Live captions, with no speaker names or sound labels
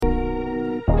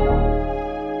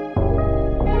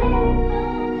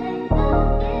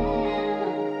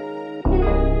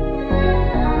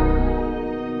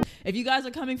If you guys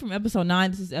are coming from episode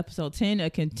 9, this is episode 10, a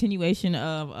continuation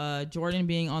of Jordan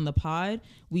being on the pod.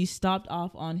 We stopped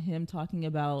off on him talking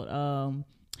about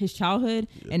his childhood,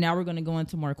 and now we're going to go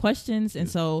into more questions. And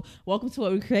so, welcome to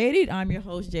What We Created. I'm your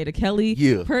host, Jada Kelly.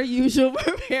 Per usual,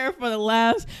 prepare for the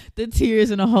laughs, the tears,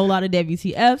 and a whole lot of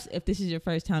WTFs. If this is your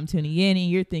first time tuning in and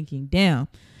you're thinking, damn,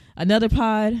 another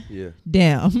pod?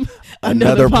 Damn.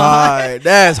 Another pod.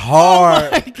 That's hard.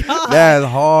 Oh my God. That's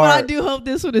hard. But I do hope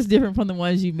this one is different from the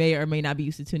ones you may or may not be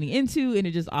used to tuning into, and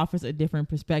it just offers a different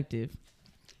perspective.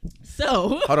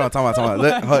 So. Hold on, time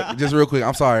out. Just real quick.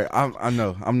 I'm sorry. I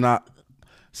know. I'm not.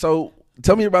 So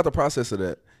tell me about the process of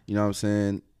that. You know what I'm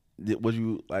saying?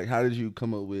 How did you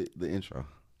come up with the intro?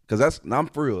 Because I'm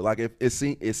for real. Like, if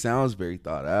it sounds very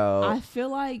thought out. I feel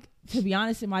like, to be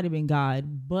honest, it might have been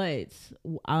God, but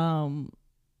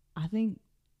I think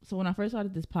so. When I first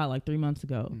started this pod like 3 months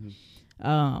ago,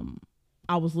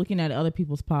 I was looking at other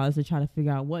people's pods to try to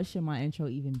figure out what should my intro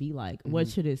even be like. What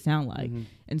should it sound like?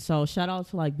 And so shout out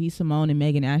to like B Simone and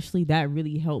Megan Ashley. That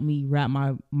really helped me wrap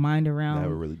my mind around. They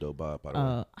have a really dope vibe, by the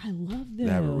way. I love them.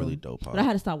 They have a really dope vibe. But I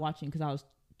had to stop watching because I was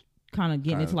kind of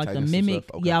getting into like the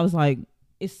mimic. Okay. Yeah, I was like,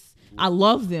 I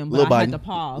love them, but I had to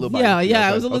pause.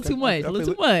 Yeah, it was a little too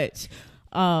much.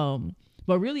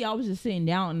 But really, I was just sitting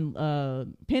down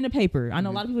and pen to paper. I know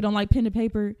a lot of people don't like pen to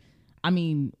paper. I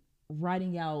mean,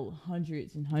 writing out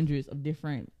hundreds and hundreds of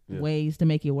different ways to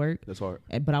make it work. That's hard.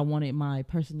 But I wanted my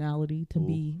personality to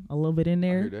be a little bit in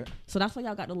there. I hear that. So that's why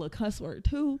y'all got the little cuss word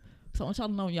too. So I want y'all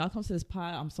to know when y'all come to this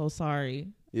pod, I'm so sorry.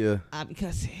 Yeah. I be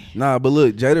cussing. Nah, but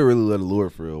look, Jada really let the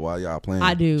Lord for real while y'all playing.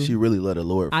 I do. She really let the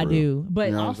Lord for real. I do. But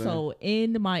you know also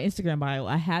in my Instagram bio,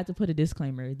 I had to put a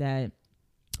disclaimer that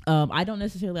I don't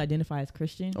necessarily identify as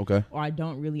Christian. Okay. Or I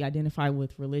don't really identify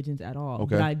with religions at all.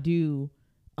 Okay. But I do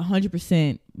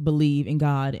 100% believe in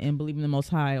God and believe in the Most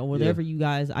High, or whatever you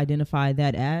guys identify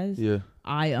that as. Yeah.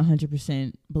 I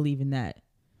 100% believe in that.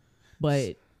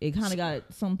 But it kind of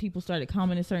got, some people started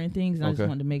commenting certain things, and I just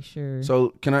wanted to make sure.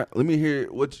 So let me hear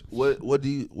what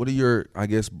are your, I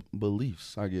guess,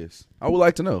 beliefs? I guess I would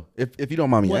like to know if you don't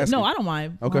mind me asking. No, I don't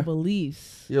mind. My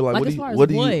beliefs. Yeah, like what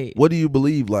do you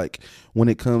believe, like, when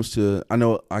it comes to? I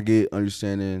know I get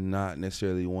understanding, not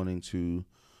necessarily wanting to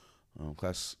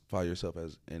classify yourself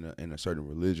as in a certain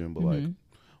religion, but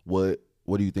like,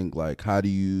 what do you think? Like, how do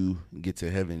you get to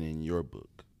heaven in your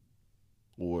book,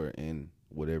 or in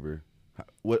whatever?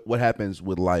 What happens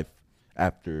with life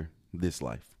after this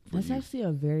life? That's actually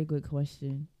a very good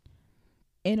question.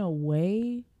 In a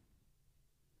way,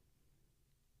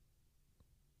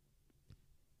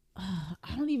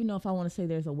 I don't even know if I want to say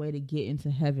there's a way to get into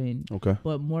heaven. Okay.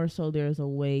 But more so, there's a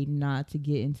way not to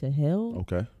get into hell.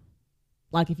 Okay.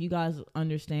 Like, if you guys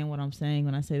understand what I'm saying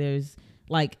when I say there's,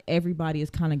 like, everybody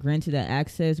is kind of granted that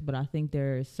access, but I think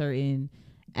there are certain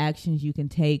actions you can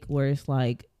take where it's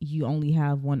like you only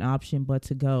have one option but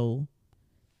to go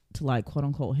to, like, quote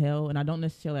unquote hell. And I don't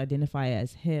necessarily identify it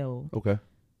as hell. Okay.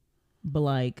 But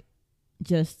like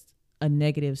just a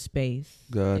negative space.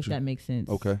 Gotcha. If that makes sense.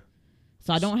 Okay.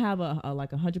 So I don't have a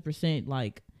like 100%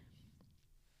 like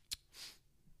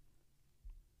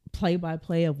play by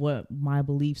play of what my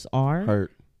beliefs are.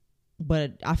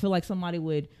 But I feel like somebody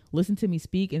would listen to me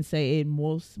speak and say it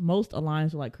most aligns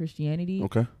with like Christianity.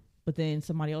 Okay. But then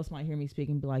somebody else might hear me speak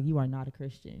and be like, "You are not a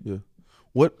Christian." Yeah.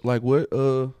 What's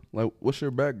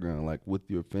your background like with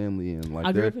your family and like?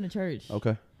 I grew up in the church.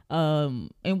 Okay.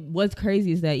 And what's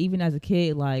crazy is that even as a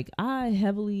kid, like I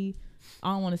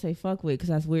don't want to say fuck with because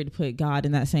that's weird to put God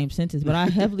in that same sentence, but I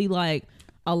heavily like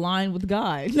align with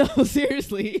God. No,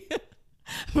 seriously.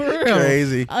 For real.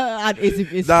 Crazy.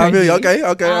 It's nah, crazy. Really?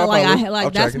 Okay.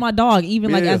 That's my dog.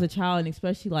 Even like as a child, and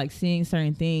especially like seeing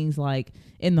certain things like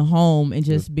in the home and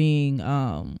just being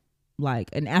like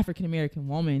an African American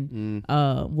woman,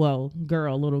 little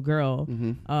girl.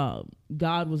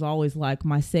 God was always like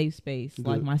my safe space,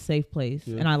 like my safe place.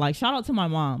 And I like shout out to my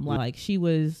mom. Like she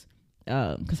was,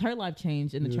 because her life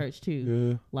changed in the church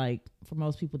too. Like for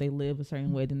most people, they live a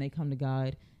certain way, then they come to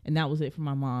God. And that was it for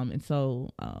my mom. And so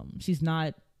she's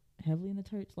not heavily in the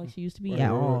church like she used to be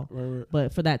at all. Right.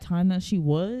 But for that time that she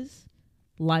was,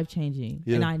 life-changing.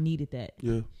 Yeah. And I needed that.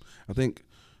 Yeah. I think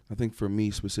for me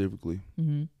specifically,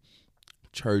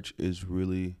 church is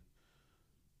really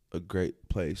a great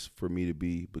place for me to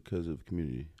be because of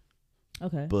community.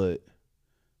 Okay. But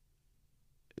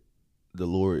the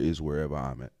Lord is wherever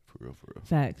I'm at, for real.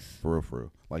 Facts. For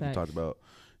real. Like you talked about,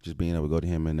 just being able to go to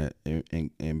him in that and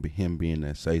him being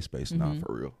that safe space. Not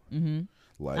for real.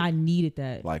 Like I needed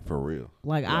that. Like for real.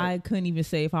 Like I couldn't even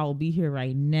say if I would be here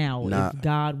right now if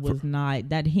God was not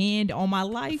that hand on my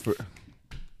life.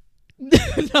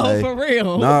 For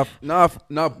real. Nah.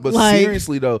 But like,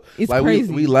 seriously though, it's like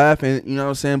crazy. we laugh and you know what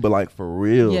I'm saying, but like for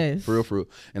real, yes. for real.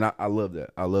 And I love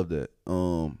that.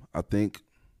 I think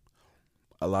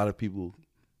a lot of people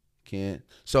can't.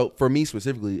 So for me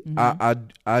specifically,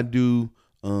 I do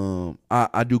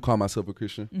call myself a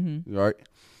Christian, right?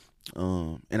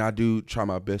 And I do try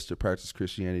my best to practice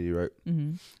Christianity, right?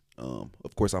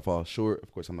 Of course I fall short.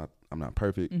 Of course I'm not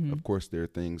perfect. Of course there are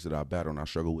things that I battle and I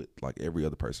struggle with like every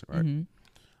other person, right?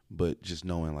 But just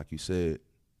knowing, like you said,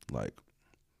 like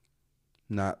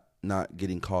not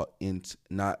getting caught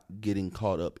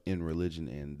up in religion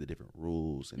and the different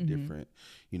rules and different,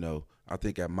 you know, I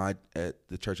think at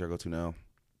the church I go to now,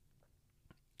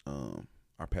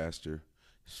 our pastor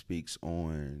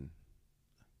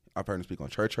I've heard him speak on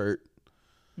church hurt.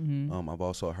 I've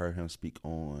also heard him speak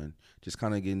on just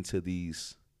kind of getting to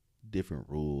these different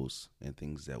rules and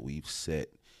things that we've set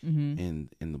in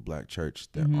the black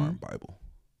church that aren't Bible.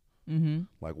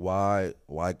 Like why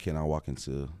can't I walk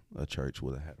into a church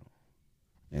with a hat on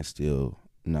and still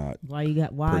not why you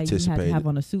have to have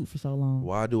on a suit for so long?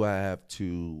 Why do I have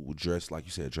to dress, like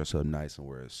you said, dress up nice and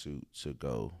wear a suit to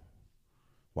go?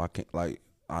 Why can't, like,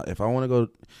 if I want to go,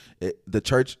 the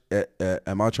church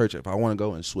at my church, if I want to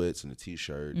go in sweats and a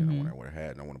t-shirt and I want to wear a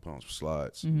hat and I want to put on some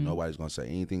slides, nobody's gonna say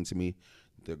anything to me.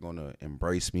 They're gonna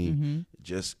embrace me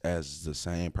just as the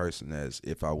same person as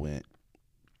if I went,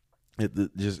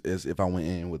 just as if I went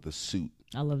in with a suit.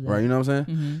 I love that. Right, you know what I'm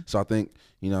saying? So I think,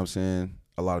 you know what I'm saying,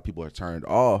 a lot of people are turned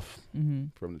off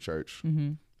from the church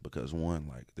because one,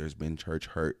 like there's been church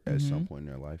hurt at some point in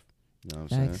their life. You know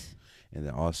what I'm saying? And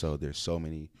then also there's so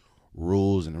many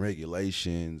rules and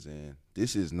regulations, and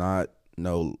this is not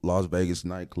no Las Vegas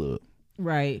nightclub.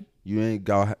 Right. You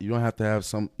don't have to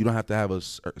have a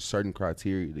certain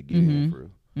criteria to get in for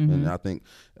real. And I think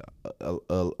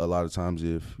a lot of times,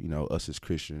 if you know us as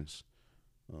Christians,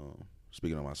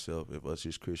 speaking of myself, if us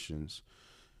as Christians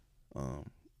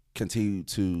continue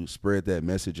to spread that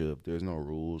message of there's no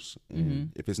rules,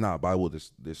 and if it's not Bible,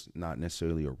 there's not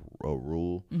necessarily a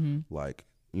rule. Like,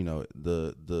 you know,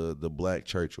 the black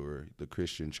church or the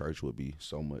Christian church would be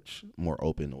so much more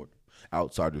open, or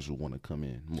outsiders would want to come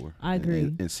in more. I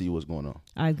agree. And see what's going on.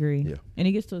 I agree. Yeah. And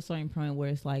it gets to a certain point where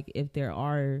it's like, if there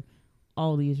are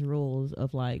all these rules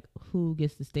of like who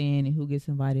gets to stand and who gets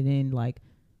invited in, like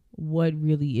what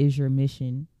really is your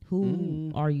mission?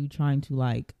 Who are you trying to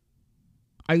like?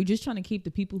 Are you just trying to keep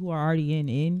the people who are already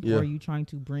in, or are you trying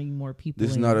to bring more people in?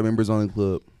 This is not a members only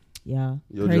club. Yeah.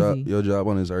 Your job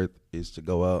on this earth is to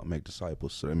go out and make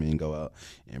disciples. So that means go out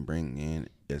and bring in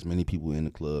as many people in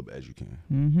the club as you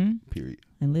can. Period.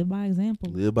 And live by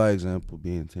example. Live by example.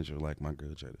 Be intentional, like my girl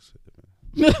Jada said.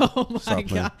 Oh my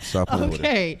God. Stop playing with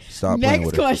her. Stop Next playing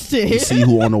with her. question. You see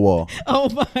who on the wall. Oh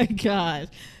my gosh.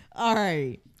 All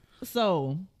right.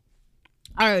 So,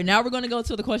 all right, now we're going to go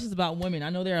to the questions about women.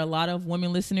 I know there are a lot of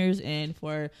women listeners, and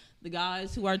for the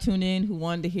guys who are tuned in who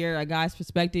wanted to hear a guy's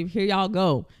perspective, here y'all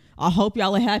go. I hope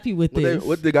y'all are happy with this.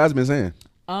 What the guys been saying?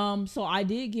 So I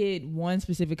did get one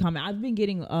specific comment. I've been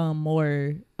getting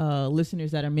more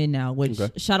listeners that are men now, which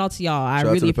shout out to y'all. I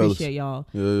really appreciate y'all.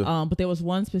 Yeah. But there was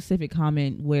one specific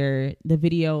comment where the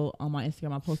video on my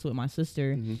Instagram I posted with my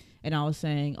sister, and I was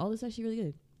saying, "Oh, this is actually really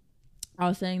good." I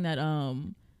was saying that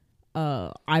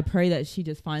I pray that she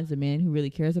just finds a man who really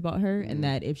cares about her, and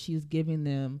that if she's giving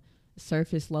them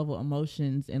surface level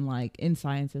emotions and like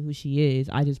insight into who she is,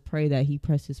 I just pray that he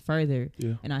presses further.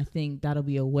 And I think that'll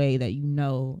be a way that you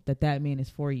know that man is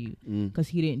for you, because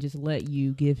he didn't just let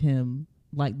you give him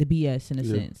like the BS in a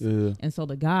sense. And so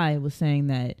the guy was saying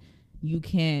that you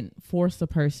can't force a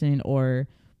person or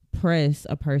press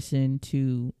a person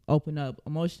to open up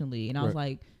emotionally, and I was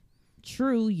like,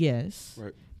 true, yes,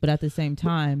 but at the same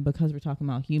time, because we're talking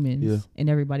about humans and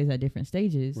everybody's at different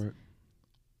stages,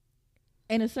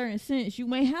 in a certain sense, you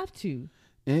may have to.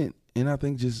 And I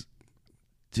think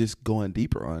just going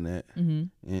deeper on that, and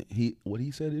what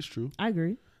he said is true. I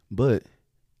agree. But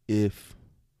if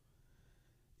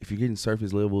you're getting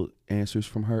surface level answers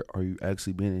from her, are you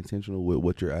actually being intentional with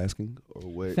what you're asking or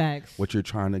what you're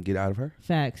trying to get out of her?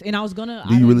 Facts. And I was gonna.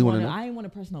 Do you really want to? I didn't want to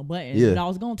press no buttons, but I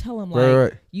was gonna tell him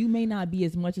like, you may not be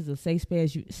as much as a safe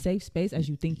space as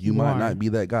you think you might are. not be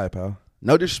that guy, pal.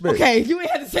 No disrespect. Okay, you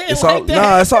ain't have to say it like that.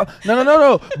 Nah, it's all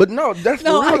no. But no, that's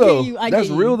real though. That's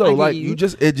real though. Like you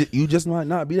just might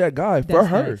not be that guy for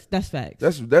her. That's facts.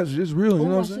 That's just real. You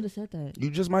know what I'm saying? I should have said that.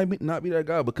 You just might not be that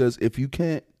guy, because if you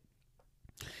can't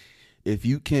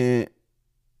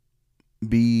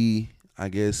be, I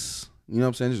guess, you know what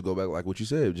I'm saying, just go back like what you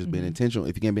said, just being intentional.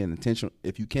 If you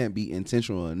can't be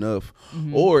intentional enough,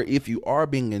 or if you are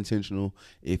being intentional,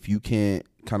 if you can't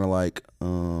kind of like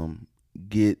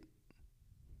get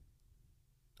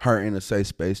her in a safe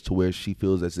space to where she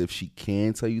feels as if she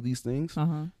can tell you these things,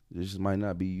 it just might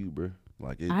not be you, bro.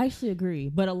 Like I actually agree,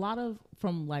 but a lot of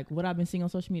from like what I've been seeing on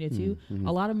social media too,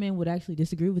 a lot of men would actually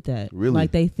disagree with that. Really,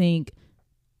 like they think,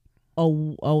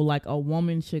 like a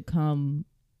woman should come,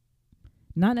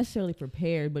 not necessarily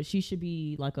prepared, but she should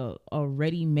be like a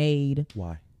ready-made.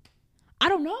 Why? I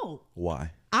don't know.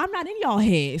 Why? I'm not in y'all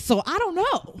head, so I don't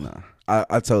know. Nah,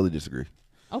 I totally disagree.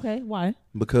 Okay, why?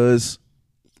 Because,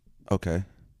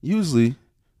 usually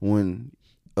when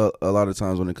a lot of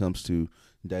times when it comes to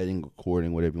dating or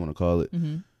courting, whatever you want to call it,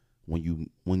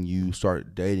 when you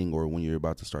start dating or when you're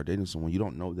about to start dating someone, you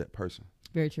don't know that person.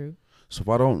 Very true. So if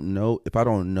I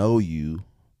don't know you,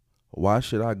 why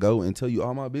should I go and tell you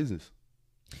all my business?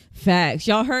 Facts.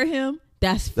 Y'all heard him?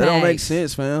 That's facts. That don't make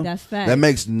sense, fam. That's facts. That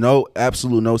makes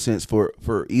absolute no sense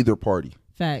for either party.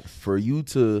 Facts. For you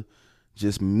to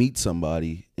just meet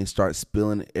somebody and start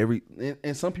spilling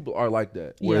and some people are like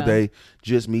that, where they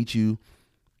just meet you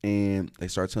and they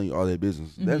start telling you all their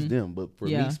business. That's them. But for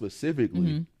me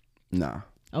specifically, nah.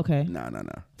 Okay. Nah.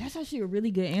 That's actually a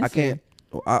really good answer. I can't.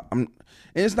 And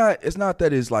it's not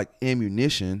that it's like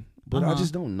ammunition. But I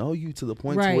just don't know you to the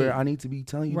point to where I need to be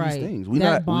telling you these things.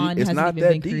 Bond hasn't even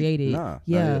been created. Nah.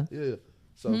 Yeah. Yeah.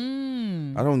 So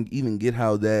I don't even get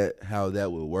how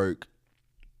that would work.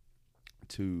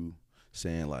 To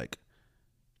saying like,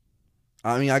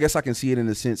 I mean, I guess I can see it in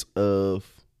the sense of,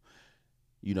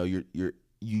 you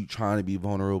trying to be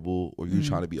vulnerable or you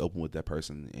trying to be open with that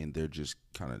person, and they're just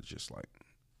kind of just like,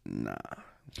 nah.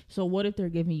 So what if they're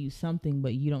giving you something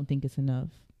but you don't think it's enough?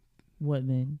 What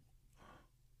then?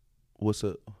 What's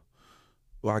up?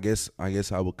 Well, I guess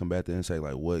I would combat that and say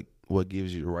like, what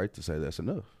gives you the right to say that's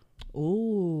enough?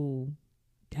 Ooh,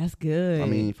 that's good. I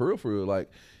mean, for real,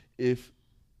 like if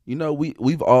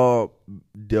we've all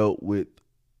dealt with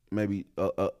maybe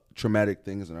traumatic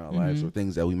things in our lives or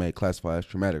things that we may classify as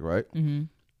traumatic, right?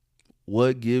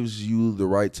 What gives you the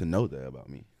right to know that about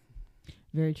me?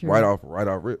 Very true. Right off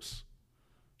rips.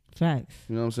 Facts.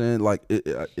 You know what I'm saying? Like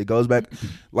it goes back.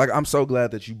 Like I'm so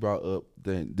glad that you brought up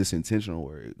this intentional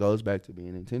word. It goes back to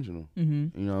being intentional.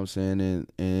 You know what I'm saying?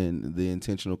 And the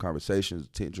intentional conversations,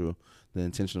 the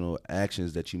intentional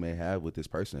actions that you may have with this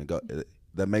person,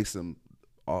 that makes them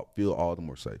feel all the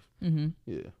more safe.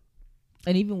 Yeah.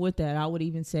 And even with that, I would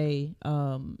even say,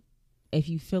 if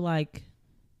you feel like,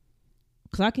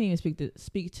 because I can even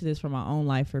speak to this from my own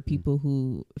life for people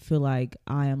who feel like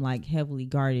I am like heavily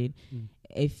guarded.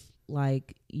 If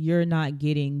like you're not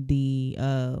getting the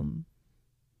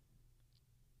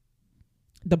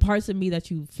parts of me that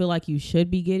you feel like you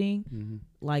should be getting,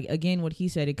 like again, what he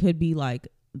said, it could be like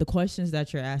the questions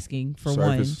that you're asking for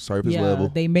surface level.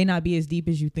 They may not be as deep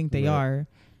as you think they are.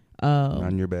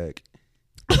 On your back.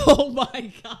 Oh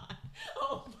my God.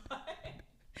 Oh my.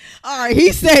 All right,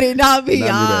 he said it, not me.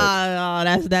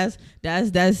 That's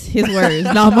his words,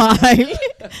 not mine.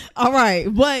 All right,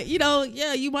 but you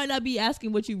might not be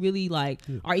asking what you really like,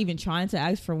 or even trying to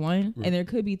ask for one. And there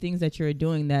could be things that you're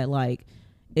doing that like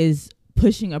is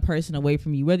pushing a person away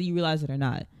from you, whether you realize it or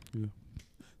not.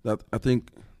 Yeah. I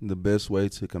think the best way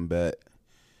to combat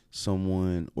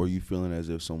someone or you feeling as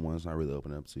if someone's not really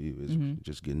open up to you is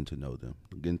just getting to know them,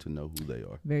 getting to know who they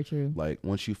are. Very true. Like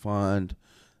once you find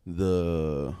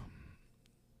the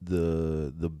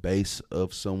base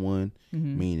of someone,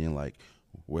 meaning like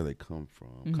where they come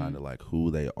from, kind of like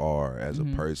who they are as a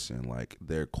person, like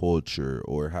their culture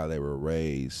or how they were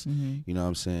raised, you know what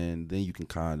I'm saying? Then you can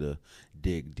kind of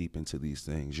dig deep into these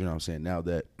things, you know what I'm saying? Now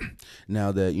that, you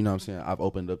know what I'm saying, I've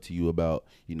opened up to you about,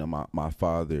 my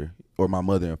father or my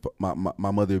mother,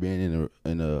 my mother being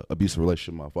in a abusive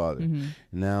relationship with my father.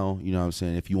 Now, you know what I'm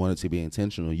saying, if you wanted to be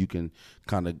intentional, you can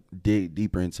kind of dig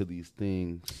deeper into these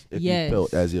things if you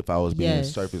felt as if I was being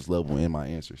surface level in my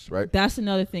answers, right? That's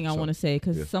another thing I want to say,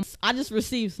 because I just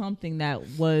received something that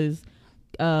was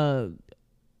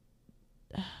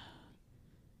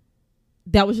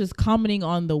just commenting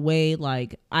on the way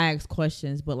like I ask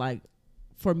questions, but like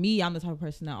for me, I'm the type of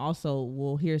person that also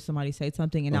will hear somebody say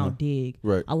something and I'll dig.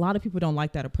 Right. A lot of people don't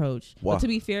like that approach. Why? But to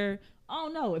be fair, I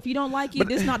don't know. If you don't like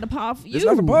it, it's not the pod for you. It's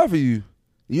not the pod for you.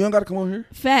 You don't got to come on here.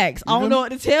 Facts. I don't know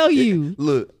what to tell you.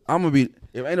 Look, I'm going to be,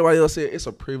 if ain't nobody else said, it's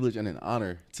a privilege and an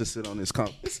honor to sit on this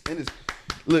conference.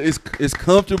 Look, it's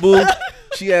comfortable.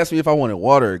 She asked me if I wanted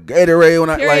water, Gatorade,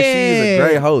 when she's a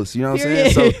great host. You know what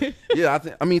I'm saying? So yeah,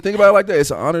 think about it like that.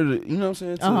 It's an honor to, you know what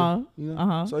I'm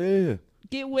saying? So yeah.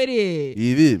 Get with it.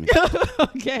 You feel me?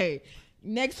 Okay.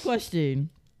 Next question.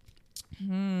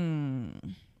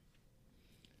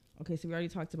 Okay, so we already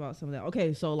talked about some of that.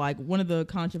 Okay, so like one of the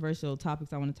controversial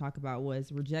topics I want to talk about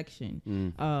was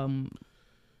rejection.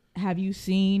 have you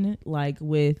seen, like,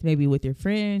 with your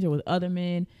friends or with other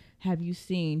men, have you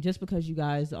seen, just because you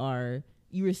guys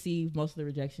you receive most of the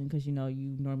rejection because, you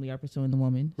normally are pursuing the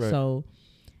woman. Right. So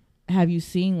have you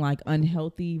seen, like,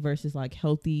 unhealthy versus, like,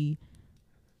 healthy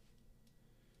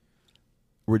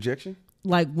rejection?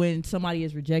 Like, when somebody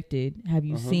is rejected, have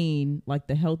you seen, like,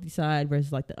 the healthy side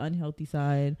versus, like, the unhealthy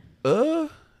side? Yeah.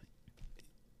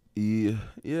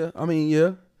 I mean,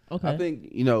 yeah. Okay. I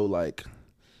think, like,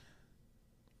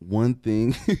 one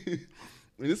thing,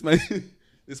 this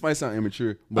might sound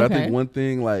immature, but I think one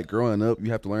thing, like, growing up,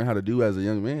 you have to learn how to do as a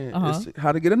young man is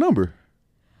how to get a number.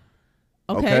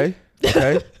 Okay.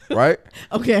 Right?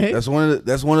 Okay. That's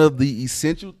one of the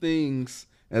essential things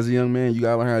as a young man you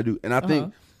gotta learn how to do. And I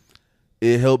think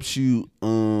it helps you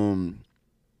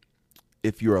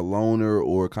if you're a loner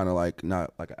or kind of like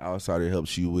not like an outsider. It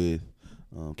helps you with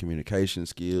communication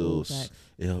skills.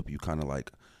 It helps you kind of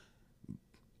like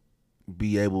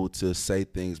be able to say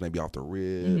things maybe off the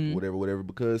rib, whatever,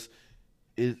 because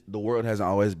the world hasn't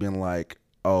always been like,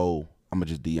 oh, I'm gonna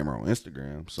just DM her on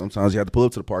Instagram. Sometimes you have to pull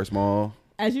up to the Parks Mall.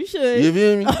 As you should. You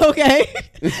feel me? Okay.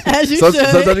 As you should.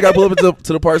 Sometimes you gotta pull up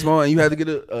to the Parks Mall and you have to get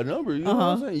a number. You know what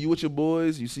I'm saying? You with your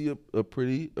boys, you see a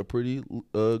pretty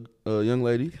young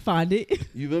lady. Find it.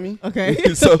 You feel me?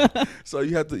 Okay. so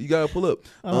you gotta pull up.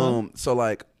 So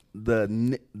like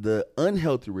the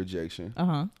unhealthy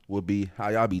rejection would be how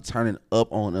y'all be turning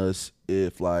up on us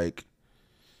if, like,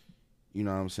 you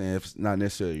know what I'm saying, if it's not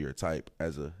necessarily your type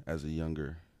as a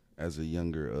younger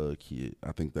kid.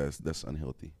 I think that's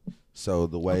unhealthy. So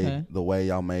the way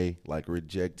y'all may, like,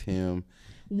 reject him.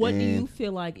 What do you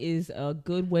feel like is a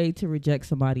good way to reject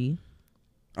somebody?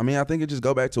 I mean, I think it just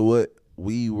go back to what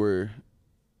we were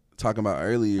talking about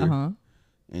earlier,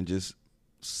 and just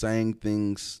saying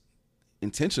things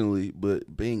intentionally,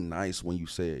 but being nice when you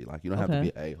say it. Like, you don't have to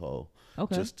be an a-hole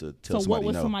just to tell somebody no. So what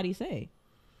would somebody say?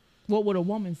 What would a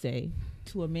woman say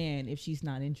to a man if she's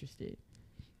not interested?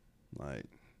 Like,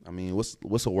 I mean,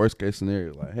 what's the worst case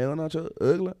scenario? Like, hell, not your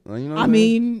ugly. Like, you know what I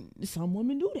mean, some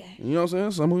women do that. You know what I'm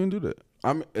saying? Some women do that.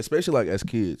 I mean, especially like as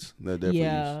kids. That definitely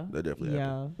happens.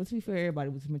 Yeah. But to be fair, everybody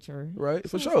was mature. Right,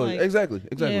 so for sure. Like, exactly.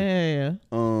 Yeah.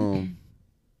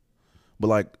 But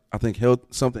like, I think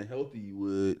something healthy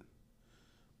would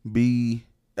be,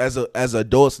 as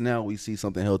adults now, we see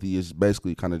something healthy is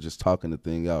basically kind of just talking the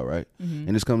thing out, right?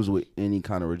 And this comes with any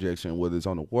kind of rejection, whether it's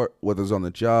on the work, whether it's on the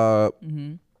job,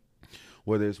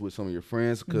 whether it's with some of your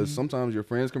friends, because sometimes your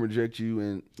friends can reject you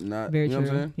and not. Very you know true.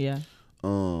 What I'm saying?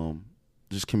 Yeah.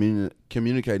 Just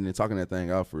communicating and talking that thing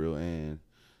out for real. And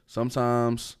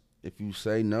sometimes if you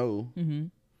say no,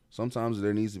 sometimes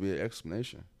there needs to be an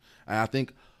explanation. And I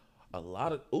think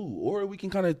or we can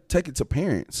kind of take it to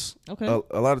parents. Okay.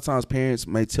 A lot of times parents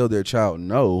may tell their child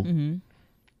no,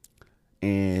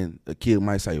 and a kid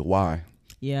might say, why?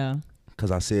 Yeah.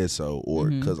 Because I said so, or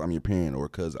because I'm your parent, or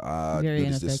because I do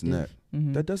this and that.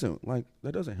 That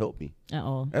doesn't help me at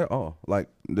all. Like,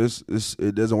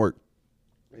 it doesn't work.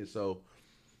 And so,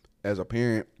 as a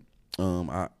parent,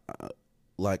 I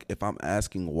like, if I'm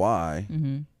asking why,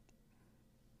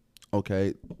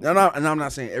 okay, and I'm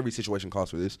not saying every situation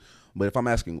calls for this, but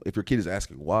if your kid is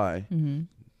asking why,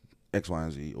 X, Y,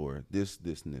 and Z, or this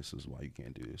and this is why you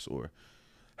can't do this, or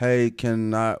hey,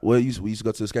 we used to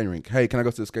go to the skating rink. Hey, can I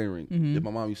go to the skating rink? If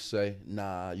my mom used to say,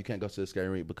 nah, you can't go to the skating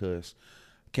rink because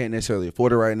I can't necessarily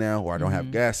afford it right now, or I don't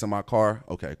have gas in my car.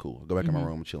 Okay, cool. I'll go back in my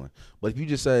room and chilling. But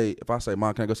if I say,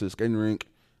 Mom, can I go to the skating rink?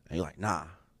 And you're like, nah.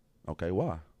 Okay,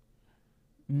 why?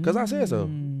 Because I said so.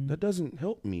 That doesn't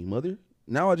help me, mother.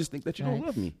 Now I just think that you don't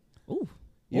love me. Ooh.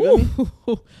 You know me?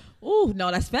 Ooh,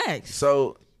 no, that's facts.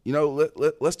 So,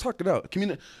 let's talk it out.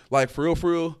 Like, for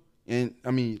real. And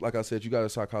I mean, like I said, you got a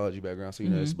psychology background, so you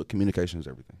know this, but communication is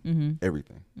everything.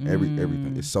 Everything.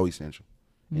 Everything. It's so essential.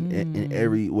 In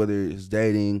every, whether it's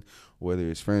dating, whether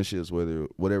it's friendships,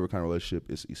 whatever kind of relationship,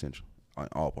 it's essential. On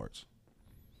all parts.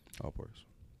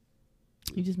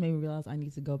 You just made me realize I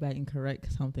need to go back and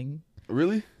correct something.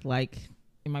 Really? Like,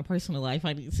 in my personal life,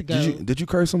 I need to go. Did you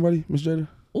curse somebody, Miss Jada?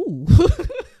 Ooh.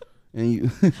 And you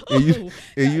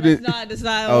didn't. That's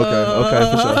not.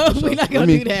 Okay, for sure. We're not gonna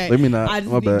do that. Let me not.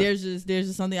 There's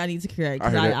just something I need to correct,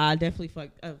 because I definitely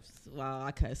fucked up. Wow,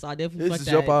 I cuss. So I definitely fucked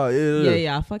that.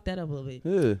 Yeah. I fucked that up a little bit.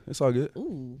 Yeah, it's all good.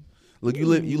 Ooh. Look, you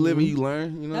live and you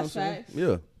learn. You know that's what I'm saying? facts.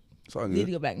 Yeah, it's all good. Need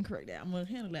to go back and correct that. I'm gonna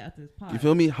handle that after this podcast. You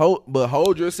feel me?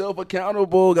 Hold yourself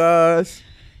accountable, guys.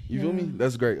 You feel me?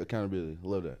 That's great accountability.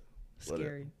 Love that.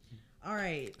 Scary. All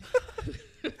right.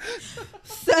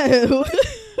 So,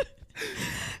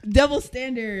 double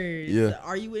standards. Yeah.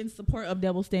 Are you in support of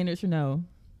double standards or no?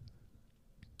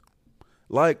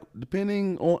 Like,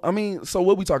 depending on, I mean, so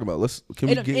what we talking about? Can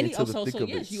we get into the thick of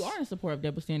yes, this? you are in support of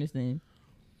double standards then.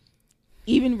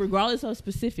 Even regardless of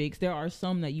specifics, there are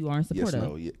some that you are in support of.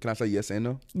 No, yeah. Can I say yes and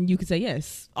no? You could say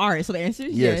yes. All right, so the answer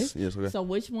is yes. Yes, okay. So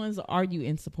which ones are you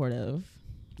in support of?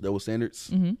 Double standards?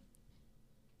 Mm-hmm.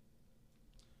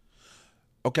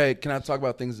 Okay, can I talk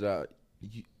about things that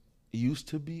I used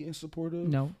to be in support of?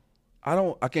 No.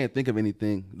 I can't think of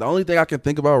anything. The only thing I can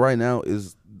think about right now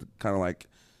is kind of like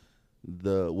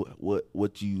what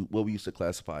we used to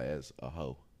classify as a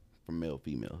hoe, from male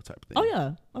female type of thing. Oh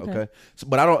yeah. Okay. So,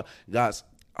 but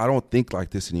I don't think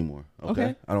like this anymore.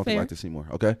 Okay. I don't think like this anymore.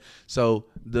 Okay. So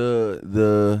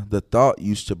the thought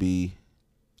used to be,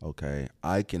 okay,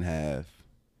 I can have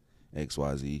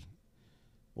XYZ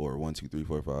or 1, 2, 3,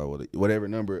 4, 5, whatever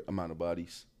amount of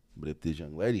bodies. But if this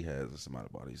young lady has this amount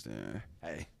of bodies, then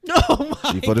hey,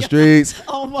 she for the streets.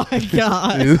 Oh my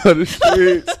God. She for the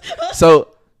streets. So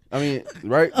I mean,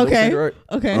 right? Okay. Right?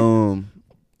 Okay.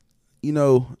 You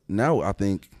know, now I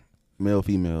think male,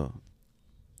 female,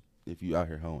 if you out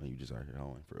here hoeing, you just out here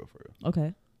hoeing for real.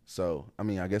 Okay. So I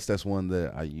mean, I guess that's one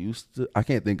that I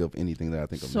can't think of anything that I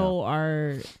think of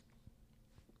now.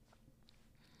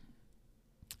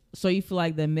 So you feel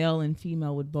like the male and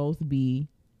female would both be,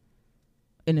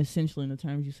 and essentially in the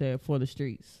terms you said, for the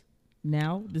streets.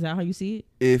 Now, is that how you see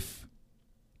it?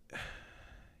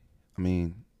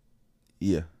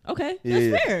 Yeah. Okay,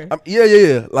 that's fair.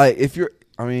 Yeah. Like if you're,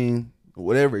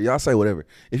 whatever y'all say, whatever.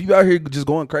 If you out here just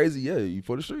going crazy, yeah, you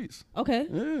for the streets. Okay.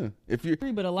 Yeah. If you're,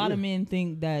 but a lot of men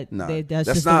think that's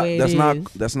just not, the way it is.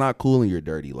 That's not cool, and you're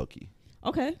dirty, Loki.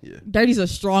 Okay. Yeah. Dirty's a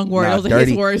strong word. Those are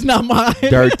his words, not mine.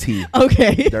 Dirty.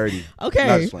 Okay. Dirty.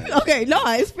 Okay. Okay. No,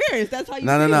 it's fair. That's how you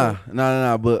feel.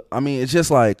 No. But I mean, it's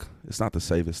just like, it's not the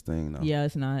safest thing. No. Yeah,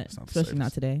 it's not. Especially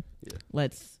not today. Yeah.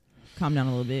 Let's calm down a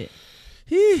little bit.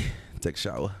 Take a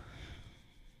shower.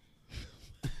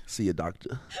 See a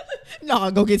doctor. No,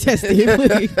 go get tested,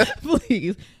 please.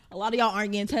 Please. A lot of y'all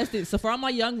aren't getting tested. So for all my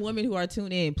young women who are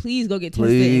tuned in, please go get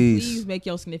tested. And please make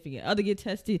your significant other get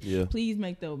tested. Yeah. Please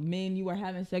make the men you are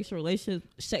having sexual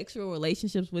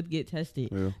relationships with get tested.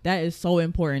 Yeah. That is so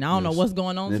important. I don't know what's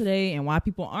going on today and why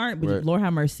people aren't, but Lord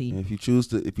have mercy. And if you choose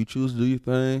to do your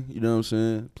thing, you know what I'm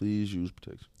saying? Please use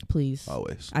protection. Please.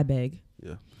 Always. I beg.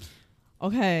 Yeah.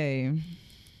 Okay.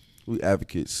 We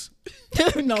advocates.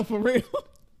 No, for real.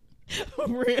 For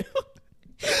real.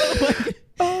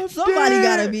 Somebody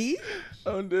gotta be.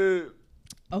 I'm dead.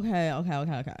 Okay. All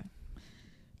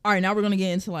right, now we're gonna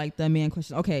get into like the man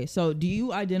question. Okay, so do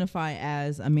you identify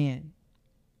as a man?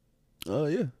 Oh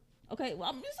yeah. Okay,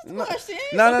 well, this is the question.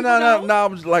 No. I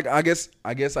was like, I guess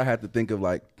I had to think of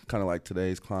like kind of like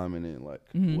today's climate and like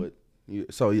what.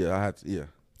 So yeah, I had to.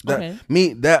 Yeah.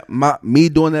 Me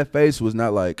doing that face was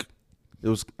not like it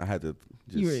was. I had to.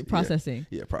 You were processing.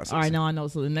 Yeah, processing. All right, now I know.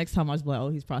 So the next time I was like, oh,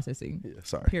 he's processing. Yeah,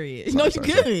 sorry. Period. No, you're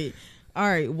good. All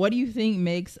right, what do you think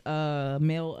makes a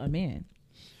male a man?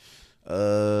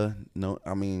 No,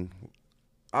 I mean,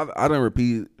 I done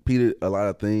repeated a lot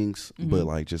of things, but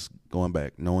like just going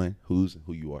back, knowing who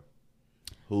you are.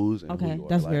 Who you are.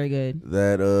 That's like, very good.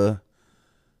 That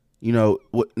you know,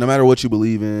 no matter what you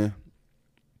believe in,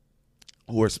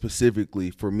 or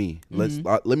specifically for me, let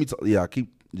me I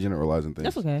keep generalizing things.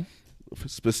 That's okay.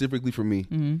 Specifically for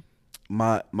me,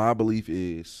 my belief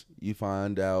is you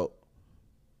find out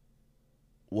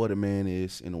what a man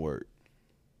is in the word,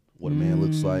 what a man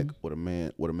looks like, what a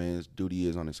man's duty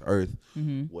is on this earth,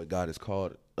 what God has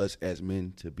called us as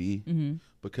men to be,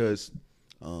 because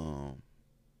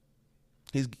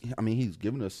he's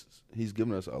given us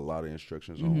a lot of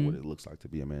instructions on what it looks like to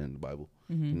be a man in the Bible.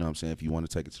 You know what I'm saying? If you want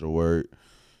to take it to the word,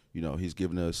 you know, he's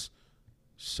given us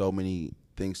so many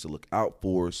things to look out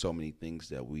for, so many things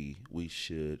that we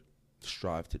should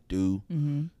strive to do,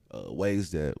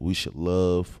 ways that we should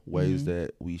love, ways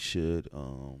that we should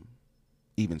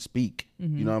even speak.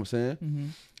 You know what I'm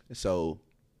saying? So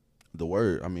the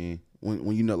word, I mean,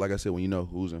 when you know, like I said, when you know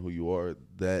who's and who you are,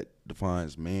 that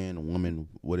defines man, woman,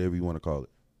 whatever you want to call it.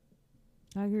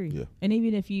 I agree. Yeah. And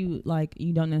even if you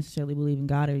you don't necessarily believe in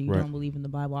God or you don't believe in the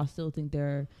Bible, I still think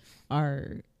there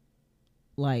are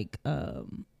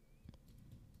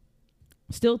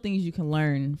still things you can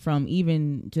learn from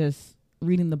even just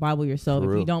reading the Bible yourself. If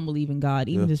you don't believe in God,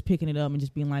 even just picking it up and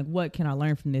just being like, what can I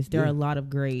learn from this? There are a lot of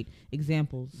great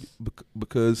examples.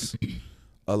 Because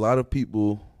a lot of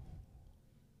people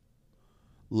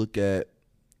look at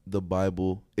the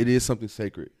Bible, it is something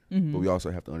sacred, but we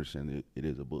also have to understand that it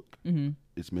is a book.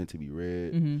 It's meant to be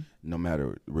read no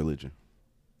matter religion,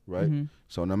 right?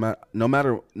 So no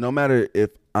matter if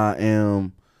I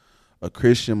am a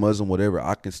Christian, Muslim, whatever,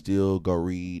 I can still go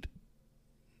read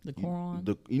The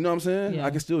Quran. You know what I'm saying? Yeah. I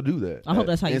can still do that. I hope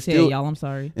that's how you say it, y'all. I'm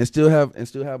sorry. And still have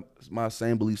my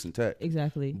same beliefs intact.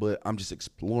 Exactly. But I'm just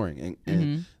exploring.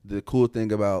 And the cool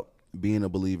thing about being a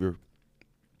believer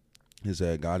is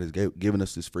that God has given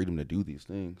us this freedom to do these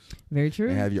things. Very true.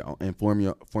 And have your own,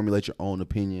 formulate your own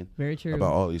opinion. Very true.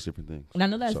 About all these different things. And I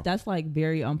know that's like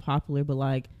very unpopular, but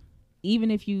like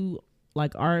even if you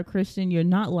like are a Christian, you're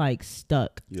not like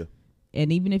stuck. Yeah.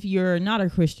 And even if you're not a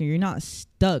Christian, you're not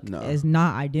stuck as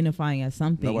not identifying as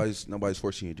something. Nobody's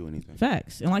forcing you to do anything.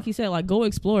 Facts. And like you said, like go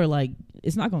explore. Like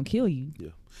it's not gonna kill you. Yeah.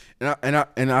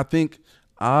 And I think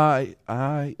I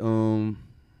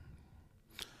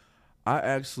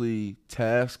actually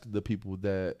task the people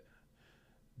that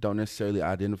don't necessarily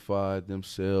identify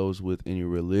themselves with any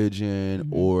religion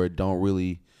or don't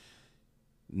really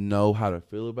know how to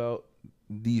feel about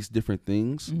these different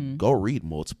things. Go read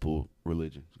multiple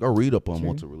religions. Go read up on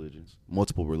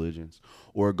multiple religions,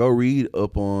 or go read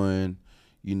up on,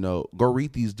 go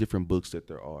read these different books that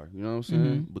there are. You know what I'm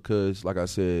saying? Because, like I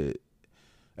said,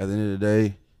 at the end of the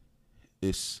day,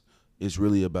 it's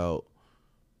really about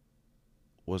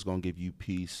what's gonna give you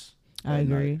peace. I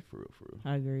agree. For real.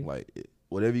 I agree. Like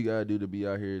whatever you gotta do to be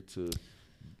out here to,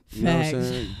 you know what I'm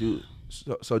saying? Do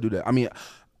so do that. I mean,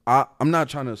 I'm not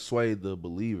trying to sway the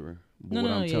believer. But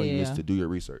what I'm telling you is to do your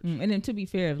research. And then to be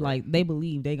fair, if like they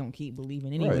believe, they gonna keep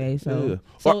believing anyway. Right. So,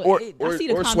 or I see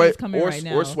the comments coming right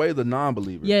now. Or sway the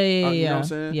non-believer. Yeah. You know what I'm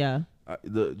saying? Yeah.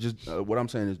 What I'm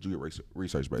saying is do your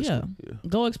research, basically. Yeah.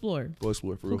 Go explore. For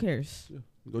real. Who cares? Yeah.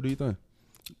 Go do your thing.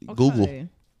 Okay. Google.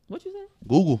 What you say?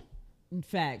 Google.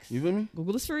 Facts. You feel me?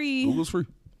 Google is free. Google's free.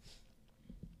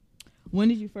 When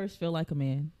did you first feel like a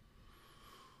man?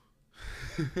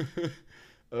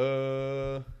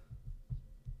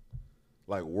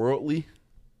 Like worldly,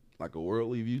 like a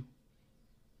worldly view.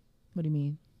 What do you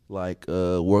mean? Like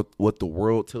what the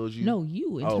world tells you? No,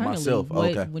 you internally. Oh, myself.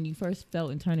 Okay. When you first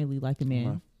felt internally like a man.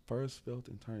 When I first felt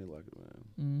internally like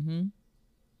a man.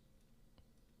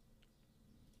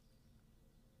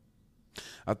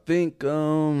 I think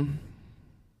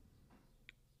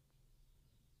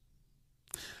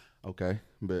okay,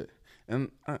 but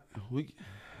I'm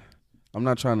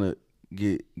not trying to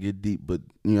get deep, but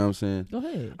you know what I'm saying? Go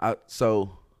ahead.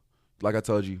 So like I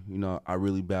told you, I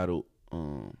really battled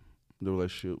the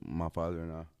relationship with my father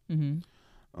and I.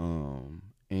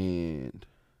 And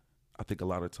I think a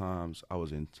lot of times I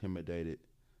was intimidated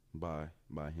by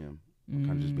him,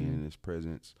 kind of just being in his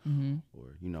presence.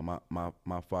 Or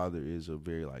my father is a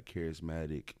very like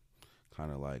charismatic,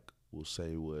 kind of like will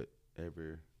say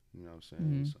whatever, you know what I'm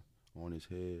saying, it's on his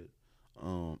head.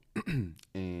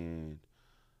 And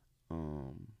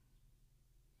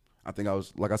I think I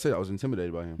was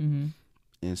intimidated by him.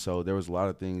 And so there was a lot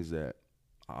of things that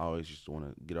I always just want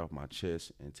to get off my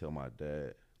chest and tell my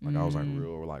dad. Like I was like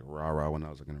real like rah-rah when I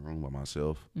was like in the room by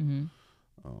myself. And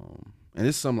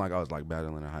it's something like I was like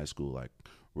battling in high school, like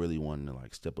really wanting to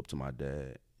like step up to my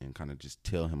dad and kind of just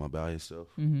tell him about himself.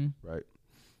 Right.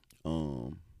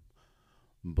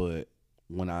 But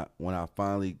when I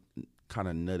finally kind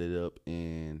of nutted up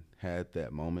and had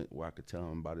that moment where I could tell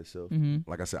him about himself,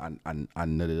 like I said, I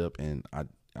nutted up and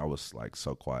I was like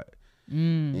so quiet.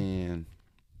 And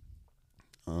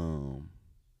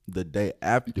the day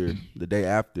after,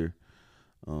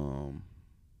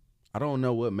 I don't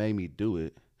know what made me do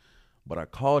it, but I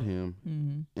called him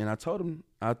and I told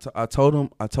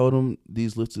him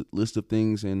these list of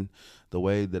things and the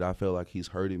way that I felt like he's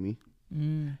hurting me.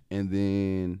 And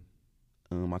then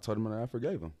I told him that I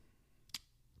forgave him.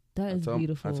 That is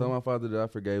beautiful. I told my father that I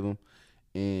forgave him,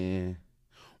 and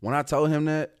when I told him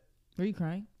that, were you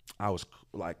crying? I was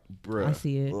like, bruh. I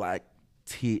see it.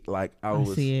 I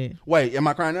was. See it. Wait, am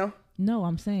I crying now? No,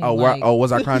 I'm saying.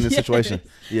 Was I crying in the situation?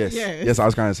 Yes. Yes, I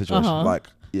was crying in the situation.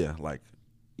 Like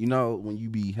when you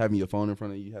be having your phone in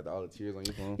front of you, you have all the tears on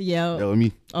your phone. Yeah. That was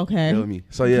me. Okay. That was me.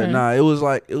 So it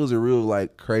was a real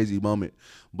like crazy moment,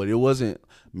 but it wasn't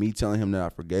me telling him that I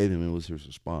forgave him. It was his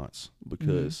response,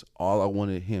 because all I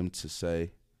wanted him to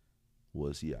say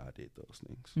was, "Yeah, I did those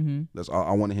things." That's all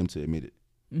I wanted him to admit it,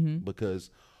 because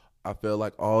I felt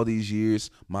like all these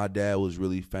years my dad was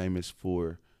really famous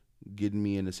for getting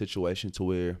me in a situation to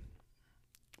where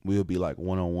we'll be like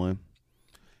one-on-one,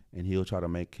 and he'll try to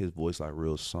make his voice like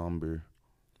real somber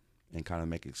and kind of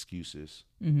make excuses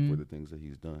for the things that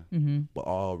he's done. But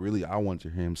I wanted to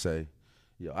hear him say,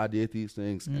 "Yo, I did these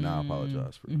things and I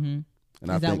apologize for them."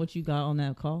 And Is that what you got on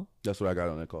that call? That's what I got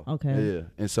on that call. Okay. Yeah.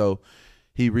 And so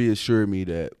he reassured me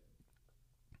that,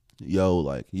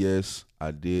 like, yes, I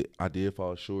did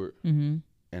fall short, and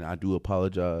I do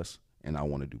apologize, and I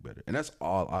want to do better. And that's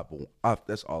all I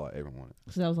ever wanted.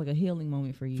 So that was like a healing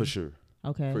moment for you. For sure.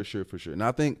 Okay. For sure. And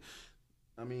I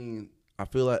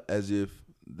feel like as if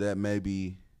that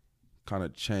maybe kind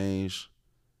of changed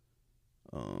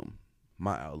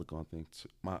my outlook on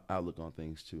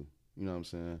things. Too. You know what I'm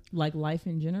saying? Like life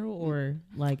in general, or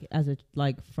like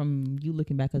from you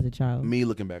looking back as a child? Me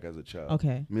looking back as a child.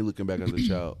 Okay. Me looking back as a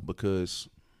child, because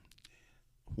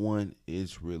one,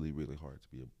 it's really, really hard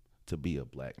to be a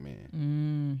black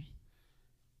man.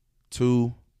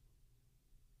 Two,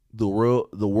 the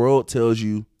world tells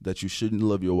you that you shouldn't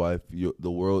love your wife.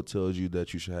 The world tells you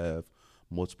that you should have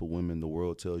multiple women. The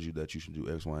world tells you that you should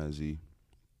do X, Y, and Z.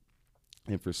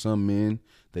 And for some men,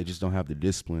 they just don't have the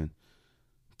discipline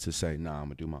to say, nah, I'm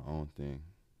gonna do my own thing.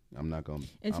 I'm not gonna.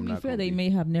 And to be fair, they may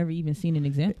have never even seen an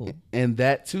example. And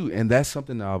that too, and that's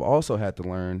something that I've also had to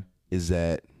learn, is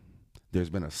that there's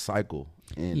been a cycle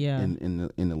in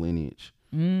the lineage.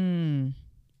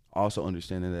 Also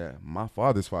understanding that my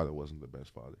father's father wasn't the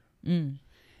best father,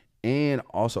 and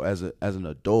also as an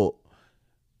adult,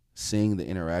 seeing the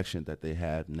interaction that they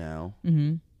have now,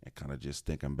 and kind of just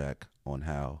thinking back on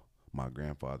how my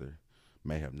grandfather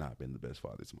may have not been the best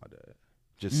father to my dad.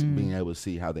 Just being able to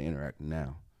see how they interact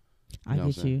now. I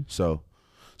get you. So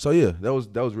yeah, that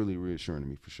was really reassuring to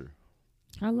me, for sure.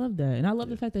 I love that. And I love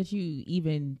the fact that you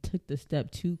even took the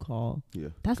step to call. Yeah.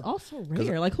 That's also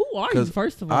rare. Like, who are you,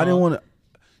 first of all? I didn't want to.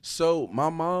 So my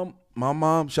mom,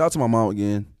 shout out to my mom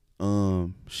again.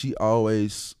 She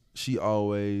always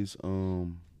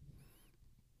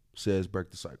says break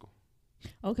the cycle.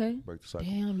 Okay. Break the cycle.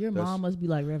 Damn, your mom must be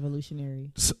like revolutionary.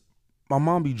 So, my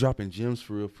mom be dropping gems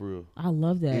for real. I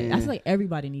love that. I feel like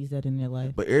everybody needs that in their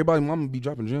life. But everybody, mom be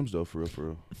dropping gems though, for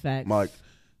real. Facts. Like,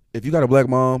 if you got a black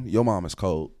mom, your mom is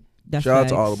cold. Shout out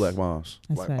to all the black moms.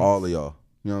 That's like facts. All of y'all.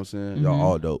 You know what I'm saying? Y'all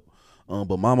all dope.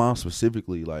 But my mom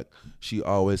specifically, like, she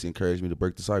always encouraged me to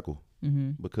break the cycle.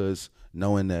 Because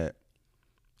knowing that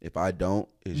if I don't,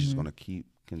 it's just gonna keep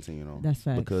continuing on. That's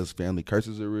facts. Because family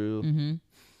curses are real.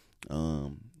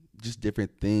 Just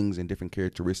different things and different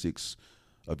characteristics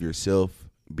of yourself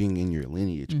being in your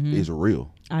lineage is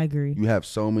real. I agree. You have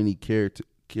so many character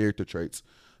traits,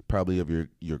 probably of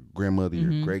your grandmother,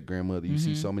 your great grandmother. You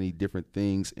see so many different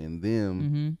things in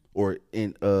them, or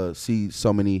see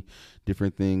so many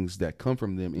different things that come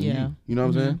from them in you. You know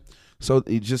what I'm saying? So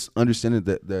it just understanding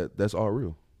that's all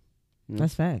real. You know?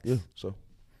 That's facts. Yeah. So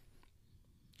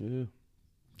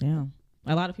yeah.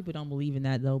 A lot of people don't believe in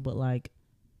that though, but like,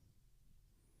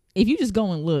 if you just go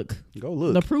look,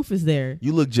 the proof is there.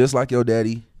 You look just like your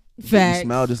daddy. Facts. You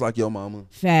smell just like your mama.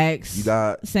 Facts. You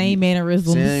got same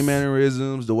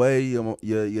mannerisms. The way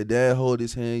your dad hold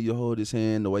his hand, you hold his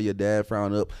hand. The way your dad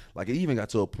frown up. Like, it even got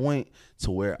to a point to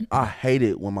where I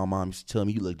hated when my mom used to tell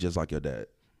me, you look just like your dad.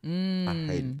 I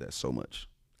hated that so much.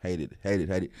 Hated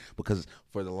it. Because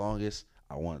for the longest,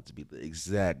 I wanted to be the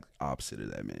exact opposite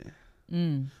of that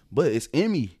man. But it's in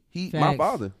me. My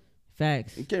father.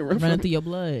 Facts. It can't run through your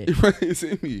blood. It's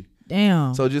in me.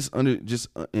 Damn. So just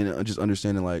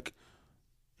understanding like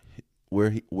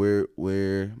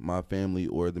where my family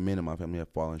or the men in my family have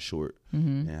fallen short,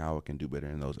 and how I can do better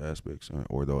in those aspects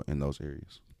or in those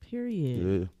areas.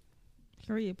 Period. Yeah.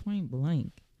 Period. Point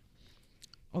blank.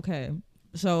 Okay.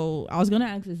 So I was gonna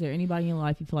ask, is there anybody in your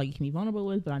life you feel like you can be vulnerable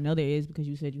with? But I know there is, because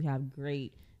you said you have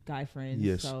great guy friends.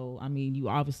 Yes. So I mean, you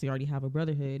obviously already have a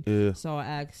brotherhood. Yeah. So I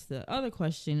asked the other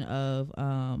question of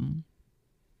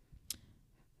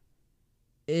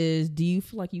do you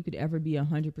feel like you could ever be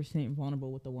 100%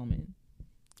 vulnerable with a woman?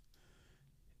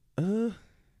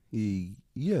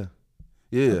 Yeah.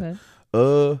 Okay.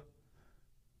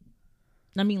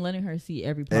 I mean, letting her see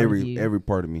every part of you. Every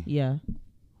part of me. Yeah.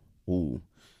 Ooh.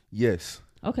 Yes.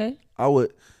 Okay. I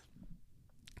would,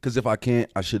 because if I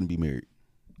can't, I shouldn't be married.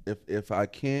 If I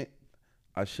can't,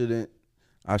 I shouldn't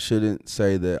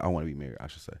say that I want to be married. I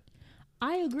should say.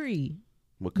 I agree.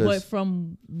 But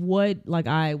from what, like,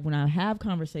 when I have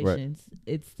conversations,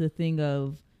 it's the thing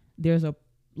of there's a,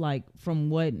 like, from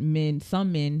what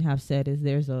some men have said, is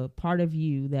there's a part of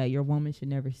you that your woman should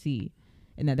never see,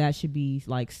 and that should be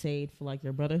like saved for like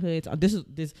your brotherhood. I'm telling you,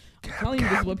 this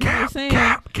is what people are saying.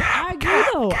 I agree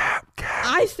though.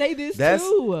 I say this too.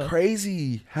 That's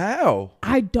crazy. How?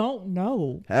 I don't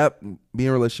know. Be in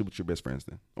a relationship with your best friends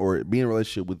then, or be in a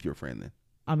relationship with your friend then.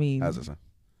 I mean, how's that sound?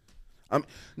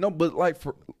 No, but like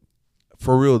for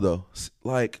real though,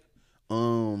 like,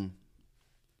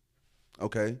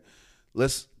 okay,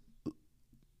 let's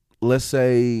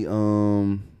say,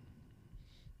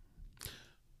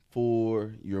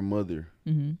 for your mother,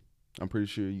 I'm pretty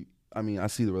sure I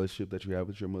see the relationship that you have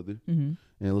with your mother, and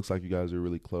it looks like you guys are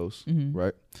really close,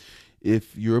 right?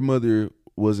 If your mother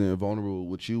wasn't vulnerable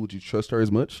with you, would you trust her as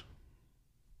much?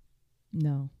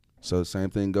 No. So the same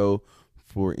thing go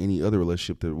for any other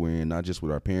relationship that we're in, not just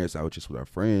with our parents, not just with our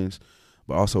friends,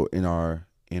 but also in our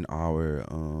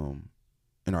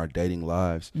dating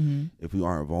lives. Mm-hmm. If we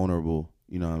aren't vulnerable,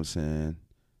 you know what I'm saying,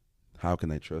 how can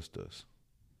they trust us?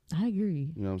 I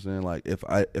agree. You know what I'm saying? Like if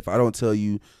I don't tell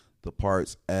you the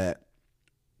parts at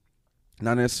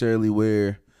not necessarily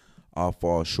where I'll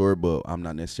fall short, but I'm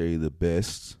not necessarily the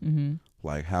best. Mm-hmm.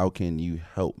 Like, how can you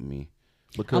help me?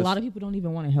 Because a lot of people don't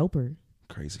even want to help her.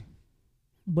 Crazy.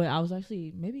 But I was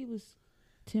actually, maybe it was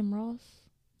Tim Ross.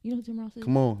 You know who Tim Ross is?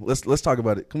 Come on, let's talk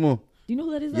about it. Come on. Do you know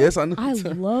who that is? Yes, I know. I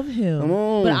love him. Come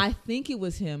on. But I think it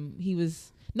was him. He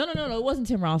was no. It wasn't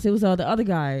Tim Ross. It was the other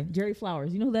guy, Jerry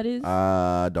Flowers. You know who that is?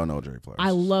 I don't know Jerry Flowers. I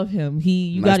love him.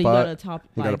 You Nice gotta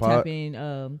pod. tap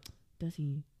in. Does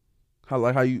he?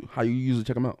 How you usually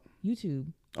check him out? YouTube.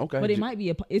 Okay. But it might be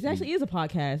it actually is a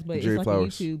podcast, but Jerry it's like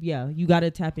Flowers. a YouTube. Yeah, you got to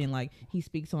tap in. Like, he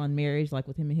speaks on marriage, like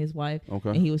with him and his wife. Okay.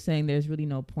 And he was saying there's really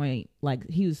no point. Like,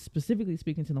 he was specifically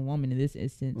speaking to the woman in this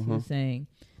instance. He was saying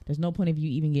there's no point of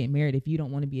you even getting married if you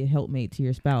don't want to be a helpmate to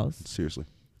your spouse. Seriously.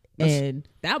 And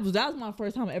that was my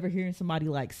first time ever hearing somebody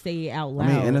like say it out loud.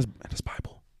 I mean, and it's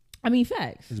Bible. I mean,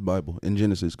 facts. It's Bible in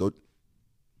Genesis. But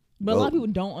a lot of people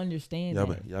don't understand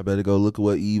that. Y'all better go look at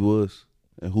what Eve was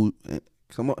and who.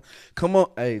 Come on.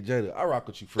 Hey, Jada, I rock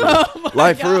with you for real.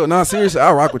 God. For real. No, seriously,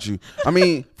 I rock with you. I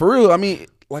mean, for real. I mean,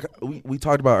 like we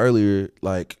talked about earlier,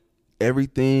 like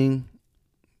everything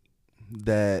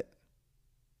that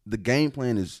the game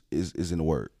plan is in the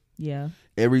word. Yeah.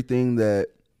 Everything that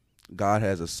God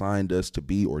has assigned us to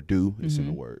be or do is in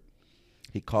the word.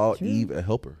 He called True. Eve a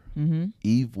helper. Mm-hmm.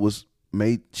 Eve was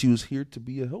here to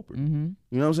be a helper. Mm-hmm.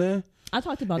 You know what I'm saying? I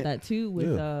talked about that too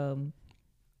with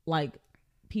like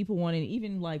people wanting,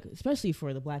 even like, especially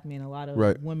for the black man, a lot of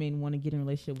women want to get in a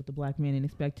relationship with the black man and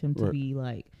expect him to be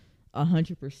like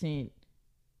 100%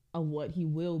 of what he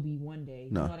will be one day.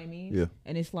 You know what I mean? Yeah.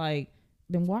 And it's like,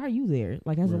 then why are you there?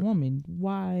 Like, as a woman,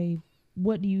 why?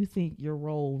 What do you think your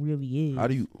role really is? How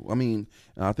do you? I mean,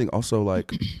 and I think also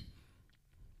like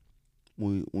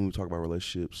when we talk about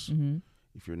relationships,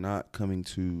 if you're not coming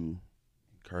to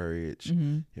encourage,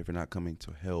 if you're not coming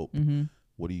to help,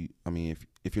 what do you? I mean,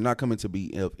 if you're not coming to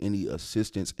be of any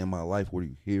assistance in my life, what are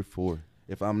you here for?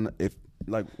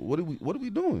 What are we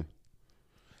doing?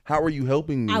 How are you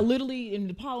helping me? I literally, in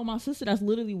the power of my sister, that's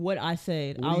literally what I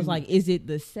said. I was like, is it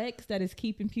the sex that is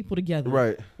keeping people together?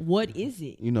 Right. What is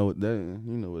it? You know what it is.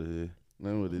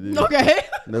 Know what it is. Okay.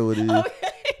 Know what it is.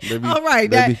 Okay. All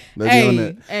right.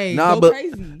 Hey, nah, go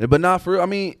crazy. But not for real. I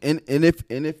mean, and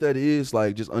if that is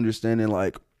like just understanding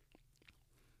like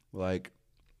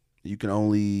you can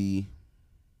only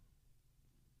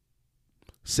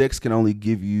sex can only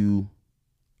give you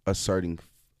a certain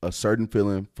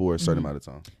feeling for a certain amount of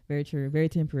time. Very true. Very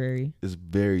temporary. It's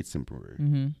very temporary.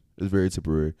 It's very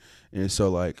temporary. And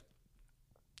so like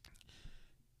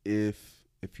if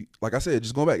you, like I said,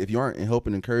 just going back, if you aren't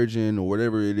helping, encouraging, or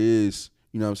whatever it is,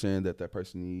 you know what I'm saying, that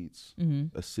person needs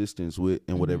assistance with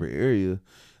in whatever area,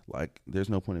 like there's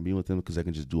no point in being with them because they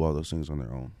can just do all those things on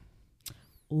their own.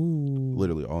 Ooh.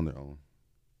 Literally on their own.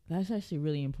 That's actually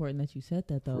really important that you said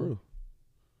that, though.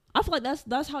 I feel like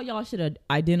that's how y'all should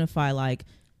identify, like,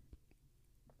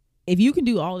 if you can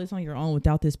do all this on your own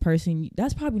without this person,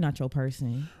 that's probably not your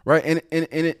person. Right. And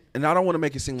I don't want to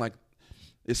make it seem like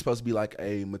it's supposed to be like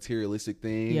a materialistic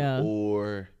thing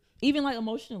or even like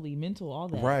emotionally, mental, all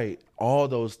that. Right. All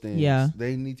those things. Yeah.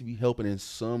 They need to be helping in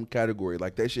some category.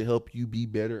 Like they should help you be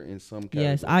better in some category.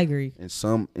 Yes, I agree. In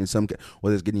some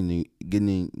whether it's getting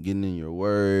in your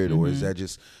word or is that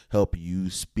just help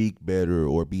you speak better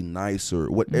or be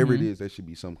nicer, whatever it is, that should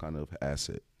be some kind of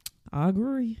asset. I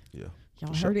agree. Yeah.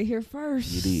 Y'all heard it here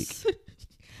first. You dig.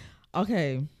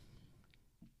 Okay.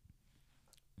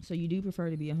 So you do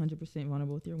prefer to be 100%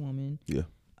 vulnerable with your woman. Yeah.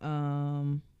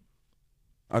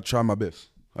 I try my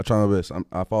best. I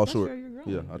fall short. Sure, you're growing.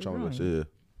 Yeah, I try my best.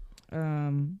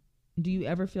 Yeah. Do you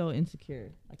ever feel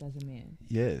insecure, like as a man?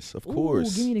 Yes, of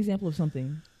course. Give me an example of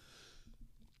something.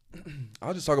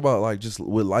 I'll just talk about like just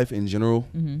with life in general.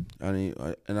 I mean,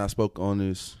 I spoke on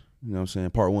this. You know what I'm saying?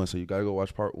 Part 1. So you gotta go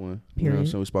watch part 1. You know what I'm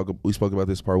saying? We spoke about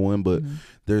this part 1, but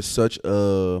there's such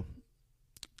a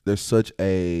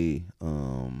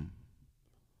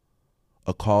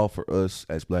call for us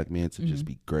as black men to just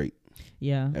be great.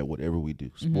 Yeah. At whatever we do.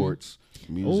 Sports,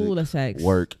 music, that's facts.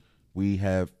 work. We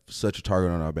have such a target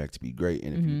on our back to be great.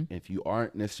 And if you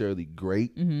aren't necessarily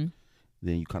great, then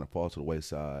you kind of fall to the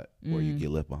wayside or you get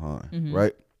left behind.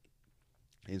 Right?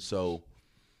 And so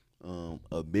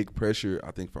a big pressure,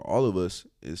 I think, for all of us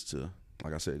is to,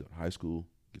 like I said, go to high school,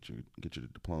 get your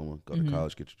diploma, go to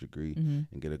college, get your degree,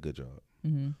 and get a good job.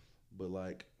 But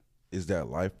like is that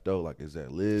life though? Like, is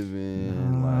that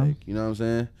living? Like, you know what I'm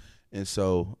saying? And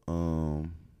so,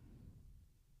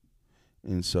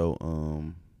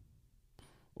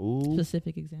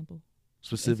 Specific example.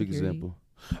 Specific example.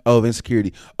 Oh,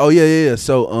 insecurity. Oh, yeah.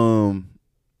 So,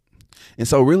 and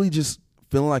so really just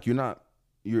feeling like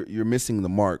you're missing the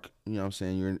mark. You know what I'm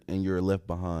saying? You're left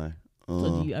behind.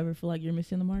 So do you ever feel like you're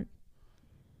missing the mark?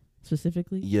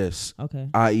 Specifically? Yes. Okay.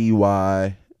 I.e.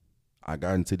 why I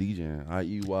got into DJing.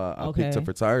 I.e. why I picked up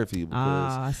photography,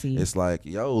 because I see. It's like,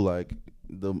 yo, like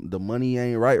the money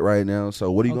ain't right now.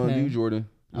 So what are you gonna do, Jordan?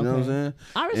 You know what I'm saying?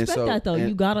 I respect that though.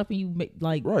 You got up and you made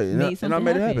something and I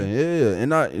made it happen.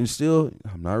 Yeah. And still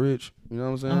I'm not rich. You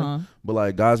know what I'm saying? But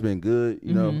like God's been good,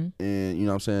 you know, and you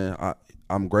know what I'm saying?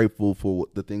 I'm grateful for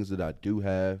the things that I do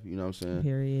have, you know what I'm saying?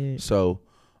 Period. So,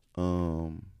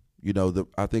 you know,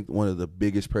 I think one of the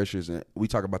biggest pressures, and we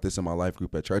talk about this in my life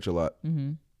group at church a lot,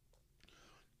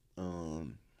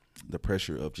 the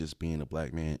pressure of just being a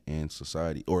black man in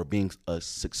society, or being a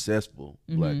successful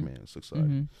black man in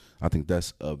society. I think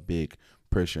that's a big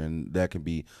pressure, and that can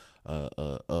be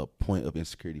a point of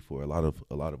insecurity for a lot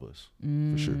of us.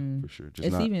 For sure. Just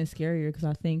it's even scarier because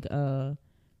I think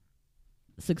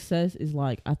success is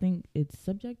like, I think it's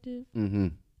subjective.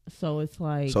 So it's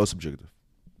like so subjective.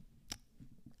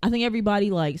 I think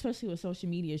everybody, like, especially with social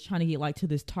media, is trying to get like to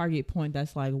this target point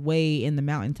that's like way in the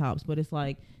mountaintops, but it's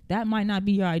like that might not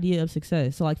be your idea of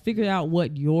success. So like figure out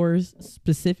what your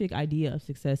specific idea of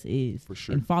success is, for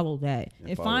sure, and follow that,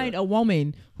 and find a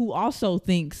woman who also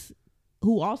sees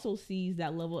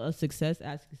that level of success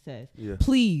as success. Yeah.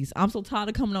 Please, I'm so tired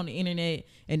of coming on the internet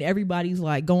and everybody's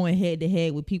like going head to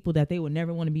head with people that they would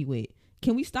never want to be with.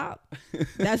 Can we stop?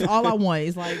 That's all I want.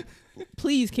 It's like,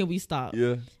 please, can we stop?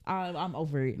 Yeah, I'm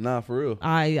over it. Nah, for real.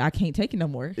 I can't take it no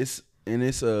more. It's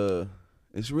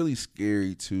really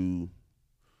scary to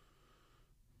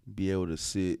be able to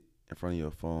sit in front of your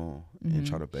phone and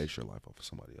try to base your life off of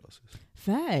somebody else's.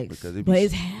 Facts. But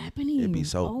it's happening. It'd be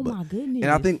so. Oh my goodness.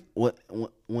 And I think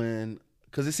when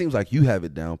because it seems like you have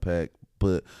it down packed,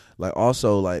 but like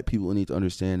also like people need to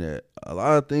understand that a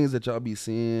lot of things that y'all be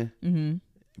seeing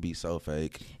be so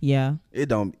fake. Yeah. It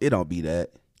don't be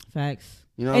that. Facts.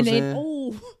 You know what I'm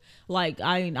saying? Like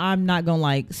I'm not gonna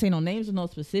like say no names or no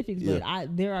specifics, but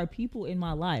there are people in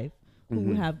my life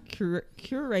who have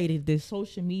curated this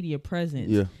social media presence.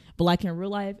 Yeah. But like in real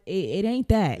life, it ain't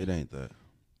that. It ain't that.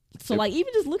 So like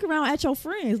even just look around at your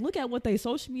friends, look at what they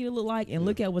social media look like, and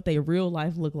look at what they real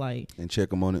life look like, and check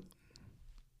them on it.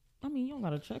 I mean, you don't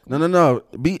gotta check them. No.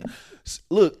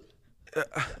 Look.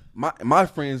 My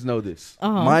friends know this.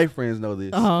 My friends know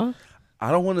this. I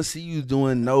don't want to see you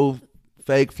doing no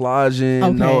fake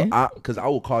flogging. No, because I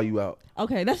will call you out.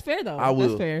 Okay, that's fair though. I will.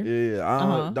 That's fair.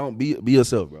 Yeah. Don't be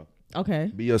yourself, bro.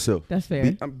 Okay. Be yourself. That's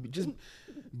fair. Just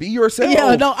be yourself.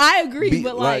 Yeah, no, I agree.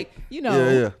 But like, you know.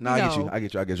 Yeah. No, I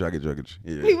get you.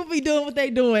 Yeah. People be doing what they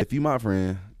doing. If you my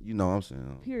friend, you know what I'm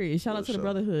saying. Period. Shout out to the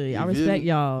brotherhood. I respect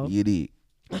y'all. You did.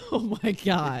 Oh my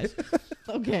gosh.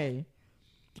 Okay.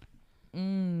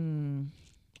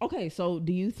 Okay, so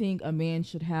do you think a man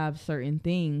should have certain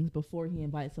things before he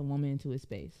invites a woman into his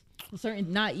space?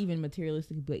 Certain, not even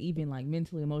materialistic, but even like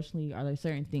mentally, emotionally, are there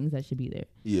certain things that should be there?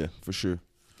 Yeah, for sure.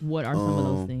 What are some of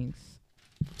those things?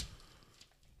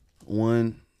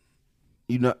 One,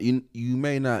 you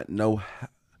may not know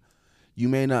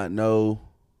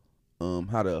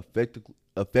how to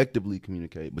effectively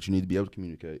communicate, but you need to be able to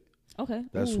communicate. Okay,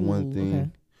 that's one thing. Okay.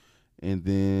 And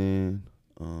then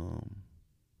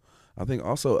I think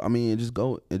also, I mean, just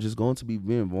going to be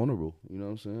being vulnerable. You know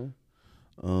what I'm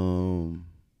saying?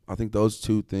 I think those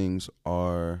two things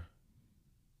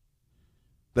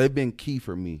they've been key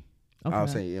for me. Okay. I would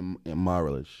say in my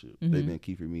relationship, they've been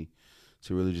key for me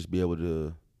to really just be able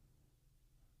to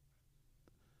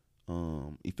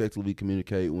effectively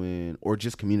communicate or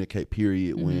just communicate,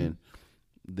 period, when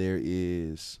there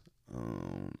is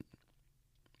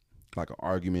like an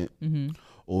argument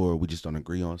or we just don't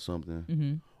agree on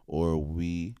something or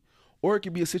it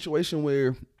could be a situation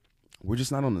where we're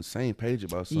just not on the same page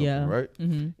about something, right?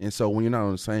 And so when you're not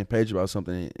on the same page about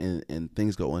something and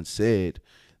things go unsaid,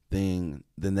 then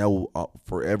that will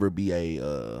forever be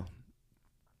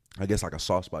I guess like a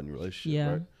soft spot in your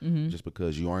relationship, right? Just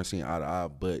because you aren't seeing eye to eye,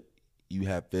 but you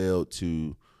have failed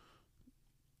to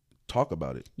talk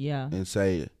about it, and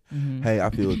say, "Hey, I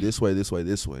feel this way, and this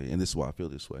is why I feel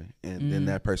this way." And then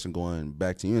that person going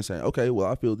back to you and saying, "Okay, well,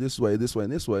 I feel this way, and this way,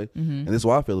 and this is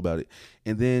why I feel about it."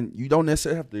 And then you don't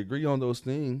necessarily have to agree on those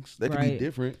things; they could be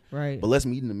different, right? But let's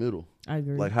meet in the middle. I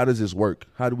agree. Like, how does this work?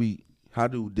 How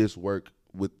do this work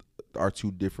with our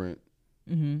two different,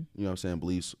 you know what I'm saying,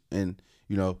 beliefs? And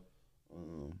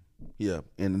Yeah,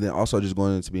 and then also just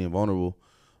going into being vulnerable.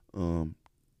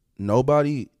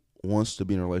 Nobody wants to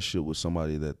be in a relationship with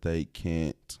somebody that they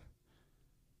can't.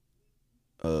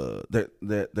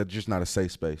 That's just not a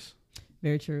safe space.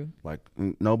 Very true. Like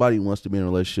nobody wants to be in a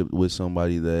relationship with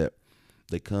somebody that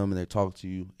they come and they talk to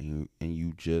you and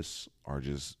you just are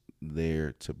just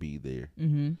there to be there.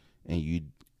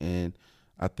 And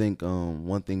I think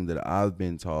one thing that I've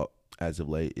been taught as of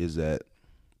late is that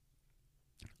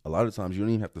a lot of times you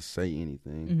don't even have to say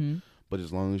anything, but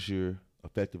as long as you're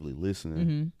effectively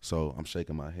listening. So I'm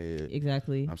shaking my head.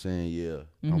 Exactly. I'm saying,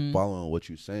 I'm following what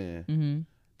you're saying.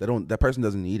 That person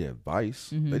doesn't need advice.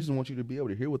 They just want you to be able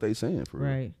to hear what they're saying for real.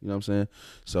 You know what I'm saying?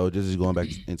 So just going back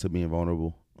into being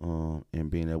vulnerable and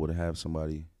being able to have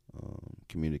somebody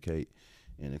communicate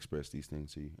and express these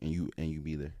things to you, and you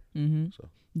be there. So,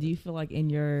 do you feel like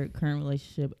in your current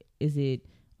relationship, is it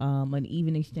an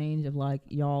even exchange of like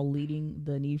y'all leading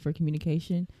the need for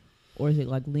communication, or is it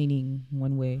like leaning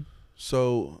one way?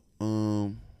 So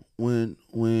when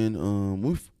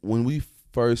we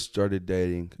first started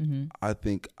dating, I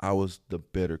think I was the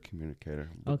better communicator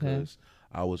because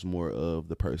I was more of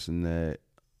the person that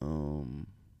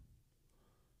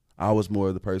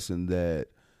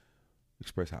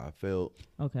expressed how I felt.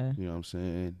 Okay. You know what I'm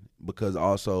saying? Because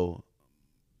also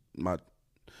not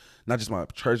just my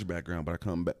church background, but I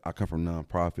come from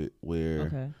nonprofit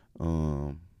where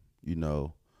you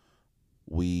know,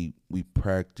 we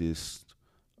practiced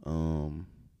a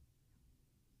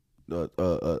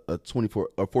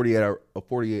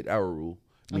 48 hour rule,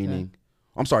 meaning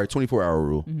I'm sorry, 24-hour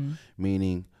rule,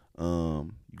 meaning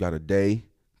you got a day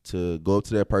to go up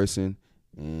to that person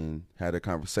and have a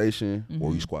conversation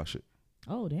or you squash it.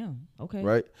 Oh damn. Okay.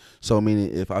 Right? So meaning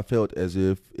if I felt as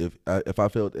if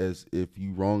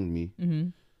you wronged me,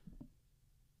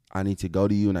 I need to go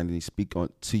to you and I need to speak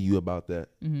to you about that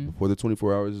before the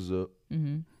 24 hours is up.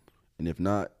 And if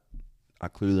not, I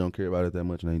clearly don't care about it that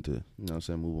much and I need to, you know what I'm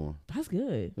saying, move on. That's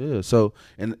good. Yeah. So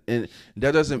and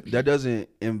that doesn't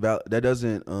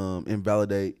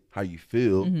invalidate how you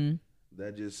feel.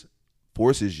 That just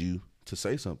forces you to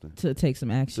say something. To take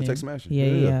some action.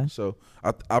 Yeah. So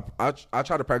I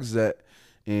try to practice that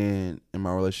in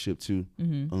my relationship too.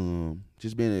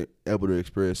 Just being able to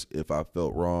express if I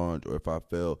felt wronged or if I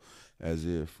felt as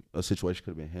if a situation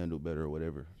could have been handled better or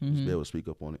whatever. Just be able to speak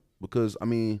up on it. Because I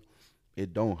mean,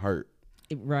 it don't hurt.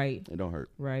 Right. It don't hurt.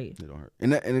 Right. It don't hurt.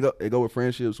 And it go with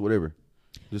friendships, whatever.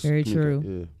 Just very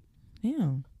true.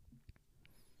 Yeah.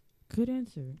 Good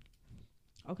answer.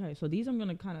 Okay, so these I'm going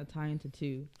to kind of tie into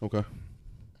two. Okay.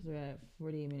 Because we're at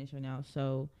 48 minutes right now.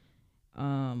 So,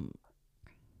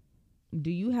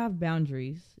 do you have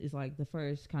boundaries is like the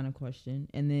first kind of question.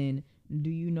 And then, do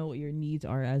you know what your needs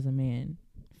are as a man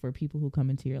for people who come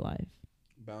into your life?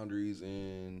 Boundaries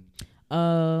and...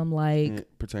 like...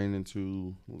 pertaining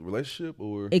to relationship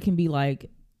or... It can be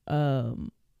like... well,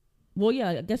 yeah,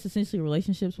 I guess essentially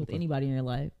relationships with anybody in your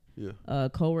life. Yeah.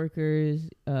 Coworkers.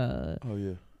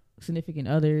 Significant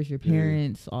others, your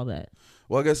parents, all that.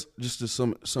 Well, I guess just to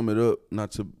sum it up, not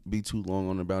to be too long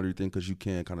on the boundary thing, because you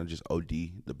can kind of just OD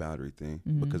the boundary thing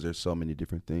because there's so many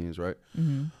different things, right?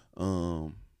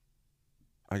 I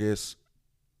guess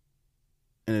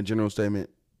in a general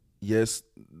statement, yes,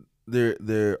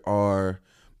 there are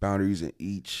boundaries in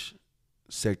each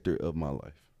sector of my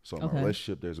life. So in my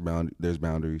relationship, there's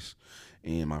boundaries.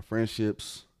 In my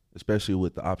friendships, especially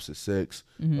with the opposite sex,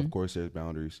 of course, there's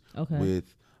boundaries.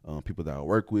 With people that I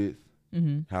work with,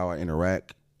 how I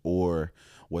interact, or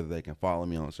whether they can follow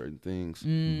me on certain things,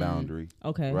 boundary.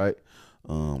 Right?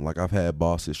 Like I've had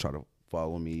bosses try to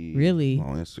follow me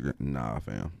on Instagram. Nah,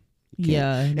 fam.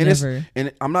 Yeah, and never.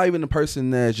 And I'm not even the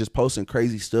person that's just posting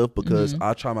crazy stuff because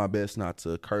I try my best not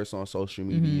to curse on social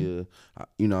media.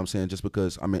 You know what I'm saying? Just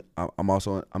because I'm in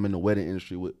the wedding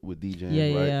industry with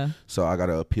DJing, right? Yeah. So I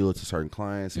gotta appeal to certain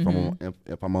clients.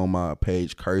 If I'm on my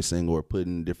page cursing or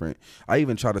putting different, I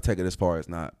even try to take it as far as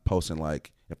not posting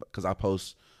because I'll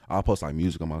post like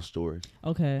music on my story.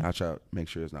 I try to make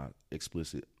sure it's not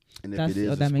explicit. And if it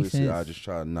is explicit,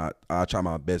 I try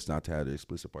my best not to have the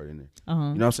explicit part in there. You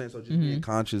know what I'm saying? So just being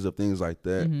conscious of things like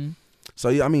that. So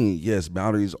yeah, I mean, yes,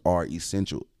 boundaries are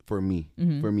essential for me.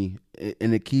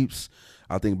 And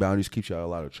I think boundaries keeps you out of a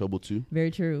lot of trouble too. Very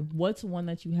true. What's one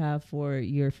that you have for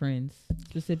your friends,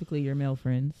 specifically your male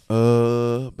friends?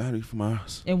 Boundaries for my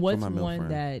And what's one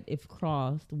that, if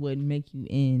crossed, would make you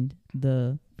end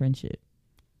the friendship?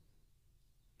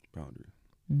 Boundary.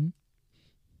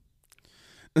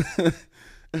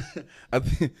 I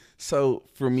think so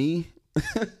for me,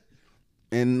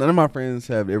 and none of my friends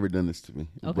have ever done this to me.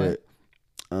 But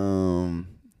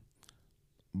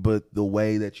But the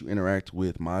way that you interact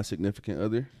with my significant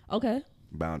other, okay,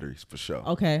 boundaries for sure.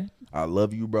 Okay, I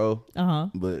love you, bro. Uh-huh.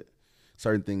 But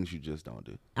certain things you just don't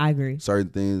do. I agree. Certain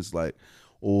things like,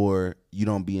 or you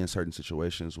don't be in certain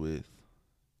situations with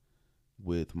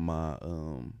my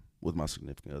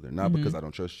significant other. Not because I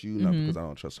don't trust you, not because I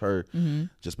don't trust her,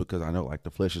 just because I know like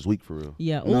the flesh is weak for real.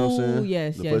 Yeah. You know what I'm saying?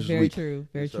 Yes, the yes, very true.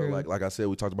 Very so, true. Like I said,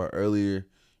 we talked about earlier,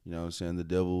 you know what I'm saying, the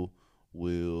devil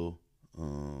will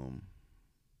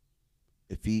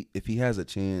if he has a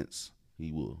chance,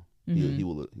 he will. He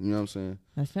will, you know what I'm saying?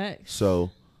 That's facts. So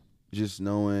just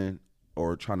knowing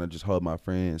or trying to just hold my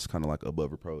friends kind of like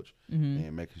above reproach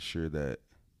and making sure that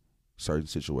certain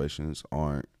situations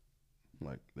aren't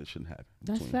like they shouldn't happen.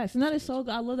 That's facts. And that is so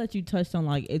good. I love that you touched on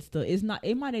like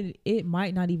it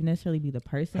might not even necessarily be the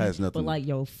person, has nothing, but like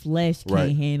your flesh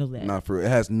can't handle that. Not for it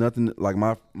has nothing like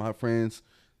my friends,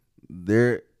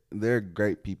 they're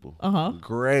great people.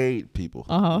 Great people.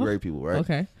 Great people, right?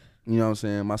 Okay. You know what I'm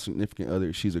saying? My significant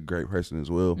other, she's a great person as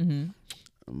well.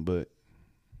 But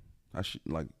I should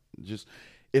like just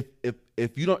if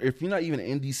you're not even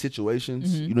in these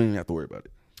situations, you don't even have to worry about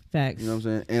it. Facts. You know what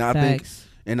I'm saying? And I think,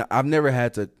 and I've never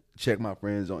had to check my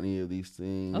friends on any of these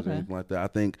things or anything like that. I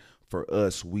think for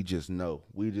us, we just know,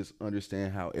 we just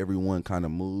understand how everyone kind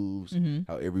of moves,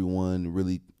 how everyone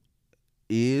really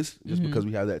is, just because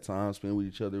we have that time spent with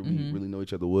each other. We really know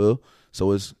each other well.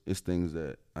 So it's things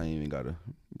that I ain't even gotta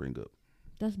bring up.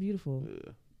 That's beautiful.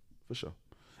 Yeah, for sure.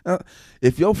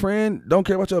 If your friend don't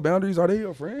care about your boundaries, are they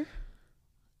your friend?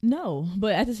 No,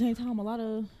 but at the same time, a lot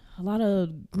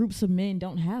of groups of men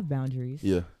don't have boundaries.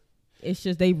 Yeah, it's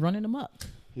just they running them up.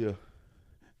 Yeah.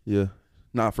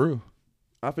 Not for real.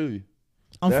 I feel you.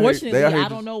 Unfortunately, I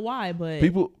don't know why, but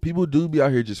people do be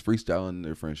out here just freestyling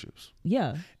their friendships.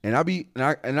 Yeah,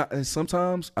 and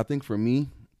sometimes I think for me,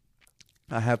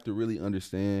 I have to really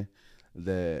understand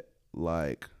that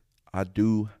like I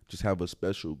do just have a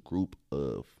special group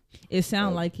of. It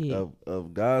sound like it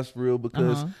of guys for real,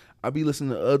 because I be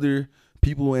listening to other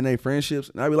people in their friendships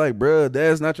and I be like, bruh,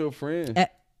 that's not your friend.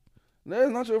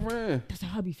 That's not your friend. That's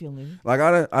how I be feeling. Like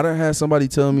I done had somebody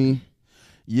tell me,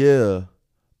 yeah,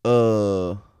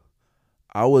 I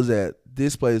was at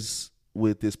this place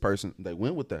with this person. They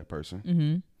went with that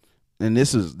person, and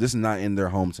this is not in their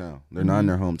hometown. They're not in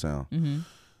their hometown.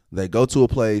 They go to a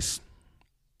place.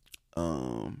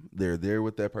 They're there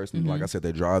with that person. Like I said,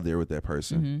 they drive there with that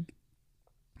person.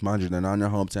 Mind you, they're not in their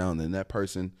hometown. Then that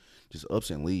person just ups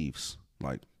and leaves.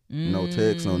 Like no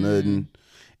text, no nothing.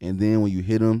 And then when you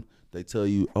hit them, they tell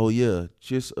you, "Oh yeah,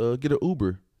 just get an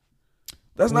Uber."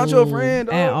 That's not your friend,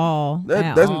 dog. At all.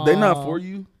 They're not for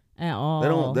you at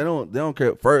all. They don't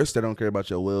care. First, they don't care about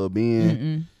your well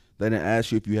being. They didn't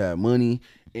ask you if you had money.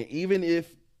 And even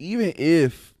if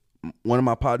one of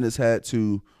my partners had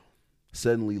to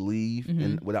suddenly leave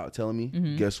and without telling me,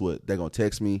 guess what? They're gonna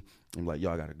text me and be like,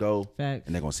 "Yo, I gotta go." Facts.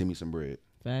 And they're gonna send me some bread.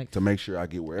 Facts. To make sure I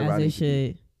get wherever I need to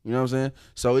should. be. You know what I'm saying?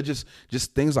 So it just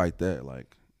things like that.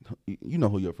 Like, you know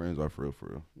who your friends are for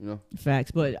real. You know. Facts,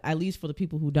 but at least for the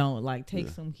people who don't, like, take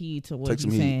some heed to what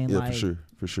you're saying. Yeah, like,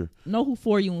 for sure. Know who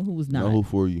for you and who's not. Know who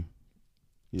for you.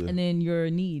 Yeah. And then your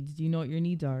needs. Do you know what your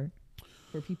needs are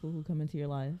for people who come into your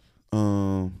life?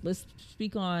 Let's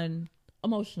speak on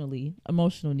emotional needs.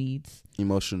 Emotional needs.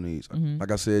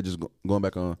 Like I said, just going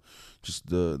back on just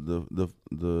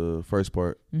the first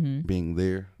part, being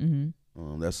there.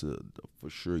 That's for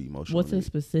sure emotional. What's a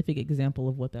specific example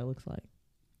of what that looks like?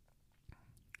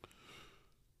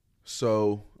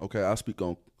 So okay, I'll speak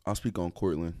on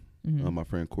Cortland, my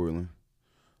friend Cortland.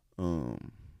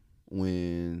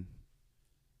 When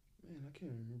I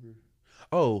can't remember.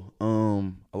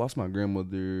 I lost my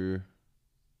grandmother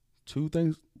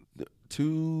 2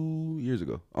 years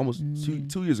ago. Almost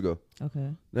 2 years ago.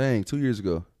 Okay. Dang, 2 years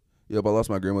ago. Yep, I lost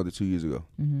my grandmother 2 years ago.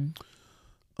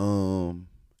 And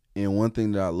one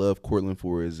thing that I love Cortland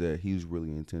for is that he's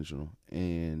really intentional,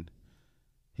 and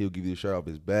he'll give you the shirt off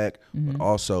his back, but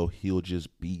also he'll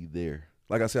just be there.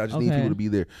 Like I said, I just need people to be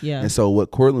there. Yeah. And so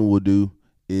what Cortland will do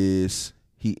is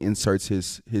he inserts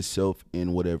his self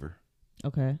in whatever.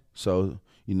 Okay. So,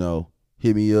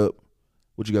 hit me up.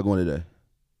 What you got going today?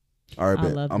 All right,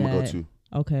 bet. I'm going to go too.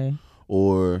 Okay.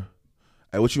 Or,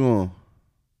 hey, what you on?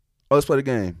 Oh, let's play the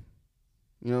game.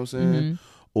 You know what I'm saying?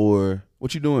 Or,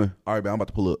 what you doing? All right, bet. I'm about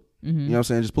to pull up. You know what I'm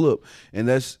saying? Just pull up. And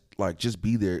that's like, just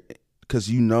be there, because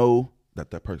you know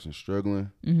that person's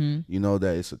struggling. You know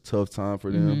that it's a tough time for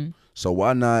them. So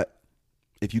why not,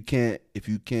 if you can't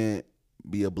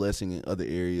be a blessing in other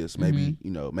areas. Maybe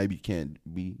maybe you can't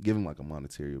be given like a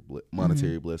monetary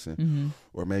blessing,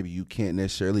 or maybe you can't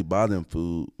necessarily buy them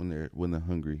food when they're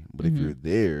hungry. But if you're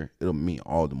there, it'll mean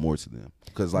all the more to them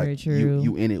because like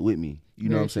you in it with me. You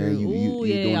know what I'm saying?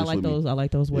 You I like those. I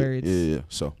like those words. Yeah.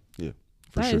 So yeah.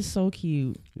 That is so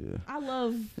cute. Yeah. I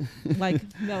love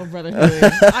brotherhood.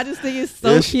 I just think it's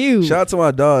so cute. Shout out to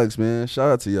my dogs, man.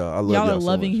 Shout out to y'all. I love y'all. Y'all are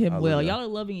loving so him well. Y'all are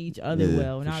loving each other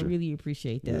well, and I really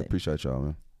appreciate that. Yeah, appreciate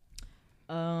y'all,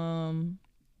 man.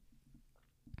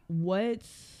 What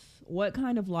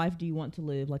kind of life do you want to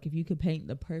live? Like, if you could paint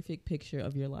the perfect picture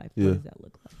of your life, what does that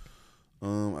look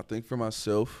like? I think for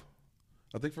myself,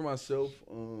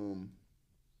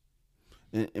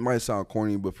 it might sound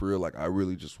corny, but for real, like I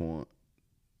really just want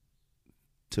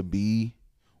to be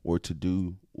or to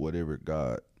do whatever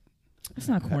God. It's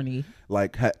not corny.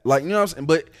 Like you know what I'm saying?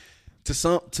 But to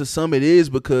some it is,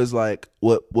 because like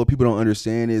what people don't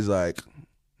understand is like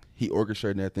he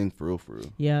orchestrated that thing for real.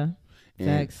 Yeah. And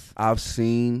facts.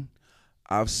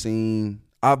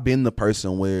 I've been the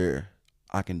person where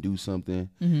I can do something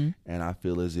and I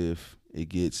feel as if it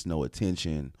gets no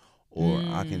attention, or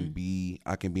I can be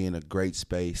in a great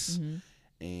space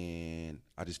and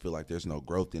I just feel like there's no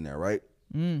growth in that, right?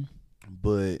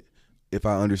 But if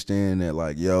I understand that,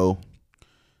 like, yo,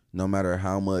 no matter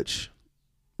how much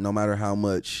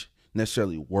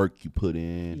necessarily work you put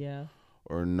in,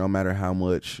 or no matter how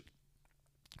much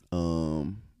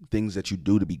things that you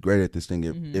do to be great at this thing,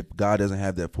 if God doesn't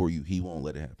have that for you, he won't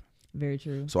let it happen. Very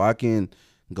true. So I can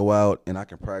go out and I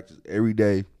can practice every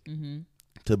day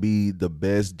to be the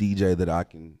best DJ that I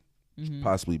can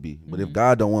possibly be. But if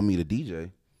God don't want me to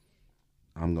DJ,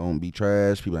 I'm going to be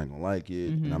trash. People ain't going to like it.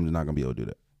 And I'm just not going to be able to do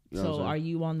that. You know so are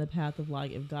you on the path of,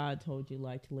 like, if God told you,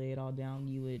 like, to lay it all down,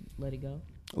 you would let it go?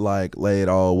 Like, lay it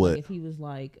all what? Like, if he was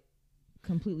like,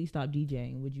 completely stop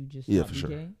DJing, would you just stop DJing?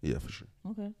 Sure. Yeah, for sure.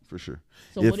 Okay. For sure.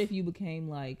 So what if you became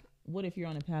like, what if you're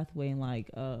on a pathway and like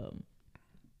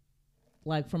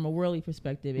from a worldly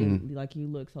perspective, like you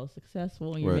look so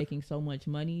successful and you're making so much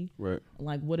money. Right.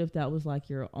 Like, what if that was like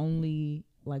your only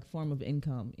like form of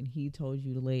income and he told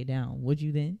you to lay it down? Would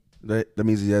you then? That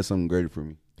means he has something greater for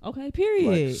me. Okay,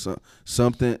 period. Like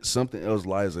something else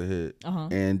lies ahead.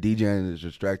 And DJing is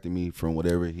distracting me from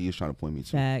whatever he is trying to point me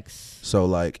to. Facts. So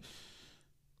like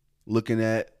looking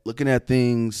at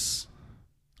things,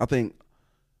 I think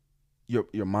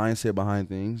your mindset behind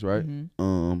things, right?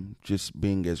 Just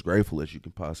being as grateful as you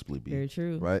can possibly be. Very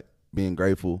true. Right? Being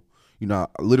grateful. You know,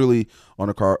 literally on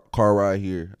a car ride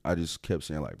here, I just kept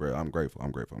saying like, bro, I'm grateful.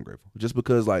 Just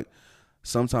because like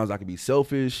sometimes I can be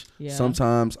selfish. Yeah.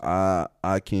 Sometimes I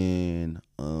can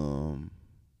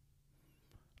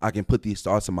put these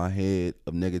thoughts in my head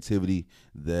of negativity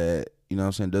that, you know what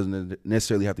I'm saying, doesn't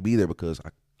necessarily have to be there, because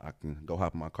I can go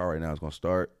hop in my car right now. It's going to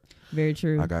start. Very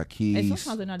true. I got keys. And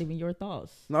sometimes they're not even your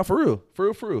thoughts. No, for real.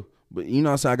 But you know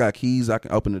what I'm saying? I got keys. I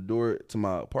can open the door to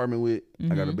my apartment with.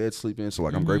 I got a bed to sleep in. So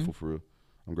like, I'm grateful for real.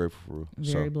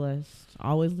 Very blessed.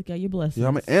 Always look at your blessings.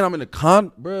 Yeah, and I'm in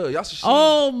bro. Y'all should see.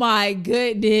 Oh my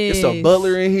goodness. It's a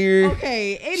butler in here.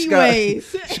 Okay.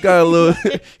 Anyways, she got a little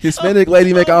Hispanic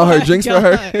lady make all her drinks for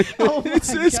her. Oh my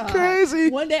it's crazy.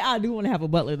 One day I do want to have a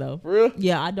butler though. For real?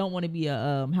 Yeah, I don't want to be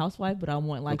a housewife, but I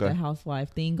want like the housewife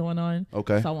thing going on.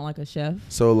 Okay. So I want like a chef.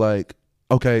 So like,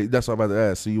 okay, that's what I'm about to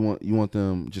ask. So you want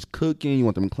them just cooking? You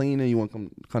want them cleaning? You want them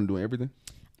kind of doing everything?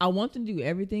 I want them to do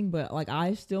everything, but like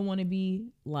I still want to be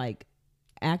like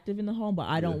active in the home, but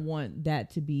I don't want that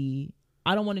to be.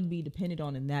 I don't want to be dependent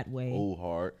on in that way. Oh,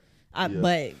 hard.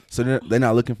 But so they're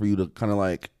not looking for you to kind of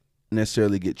like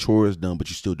necessarily get chores done, but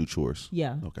you still do chores.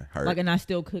 Yeah. Okay. Hard. Like, and I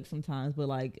still cook sometimes, but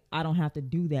like I don't have to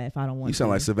do that if I don't want. You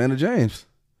sound like Savannah James.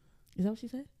 Is that what she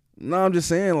said? No, I'm just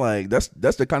saying, like that's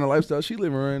the kind of lifestyle she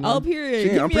living right now. Oh,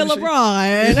 period. Give me a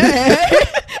LeBron.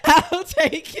 I'll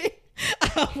take it.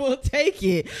 I will take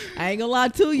it. I ain't gonna lie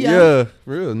to you. Yeah,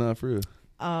 for real. Not for real.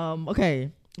 Okay.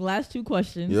 Last two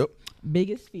questions. Yep.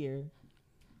 Biggest fear.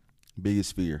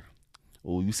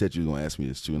 Oh, you said you were gonna ask me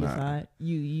this too. Not.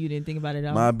 You didn't think about it at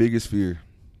all? My biggest fear.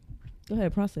 Go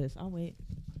ahead, process. I'll wait.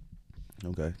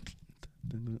 Okay.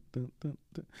 I don't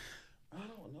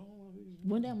know.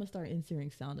 One day I'm gonna start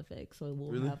inserting sound effects, so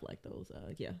we'll have like those.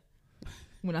 Yeah.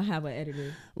 When I have an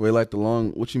editor. Wait, like the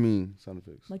long, what you mean sound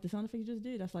effects? Like the sound effects you just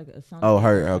did? That's like a sound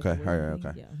effect. Her.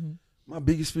 Okay. Yeah. My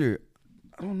biggest fear.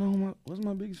 I don't know. What's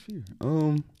my biggest fear?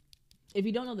 If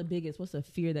you don't know the biggest, what's a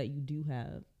fear that you do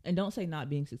have? And don't say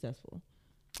not being successful.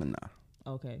 Nah.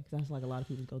 Okay. Because that's like a lot of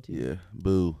people's go-to. Yeah.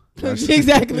 Boo.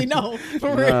 Exactly. No.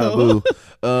 For real.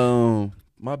 Boo.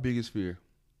 My biggest fear.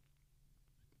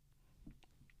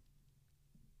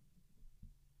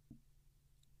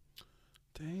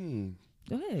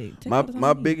 Go ahead. Take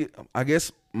My biggest, I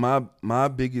guess my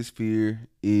biggest fear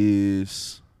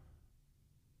is,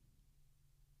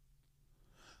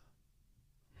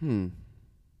 I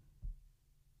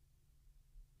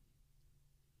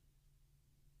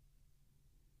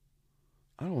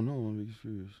don't know. My biggest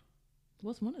fears.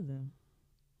 What's one of them?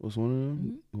 What's one of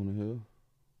them? Mm-hmm. Going to hell.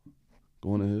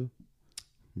 Going to hell.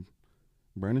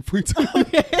 Burning free time.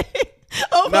 Okay.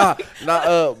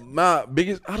 My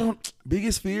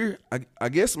biggest fear. I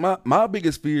guess my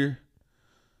biggest fear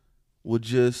would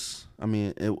just. I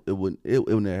mean, it would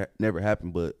never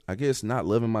happen. But I guess not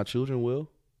loving my children well.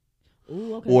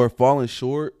 Ooh, okay. Or falling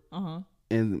short.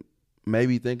 And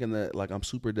maybe thinking that like I'm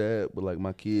super dad, but like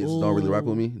my kids don't really rock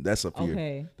with me. That's a fear.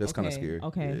 Okay. That's kind of scary.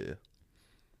 Okay. Yeah.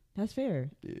 That's fair.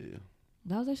 Yeah.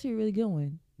 That was actually a really good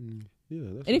one. Yeah.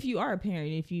 And if you are a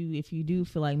parent, if you do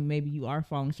feel like maybe you are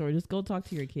falling short, just go talk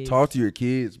to your kids. Talk to your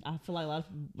kids. I feel like a lot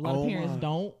of parents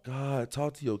don't. God,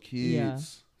 talk to your kids. Yeah.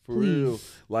 For real.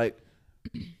 Like,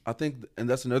 I think, and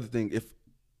that's another thing.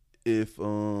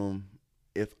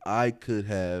 If I could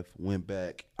have went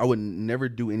back, I would never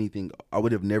do anything. I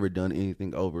would have never done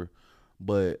anything over.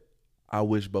 But I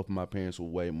wish both of my parents were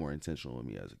way more intentional with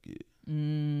me as a kid.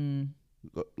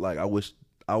 Like I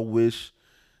wish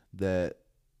that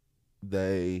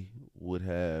they would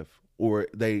have, or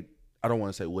they. I don't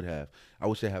want to say would have. I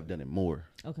wish they have done it more.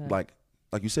 Okay. Like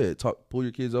you said, pull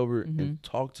your kids over and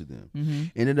talk to them.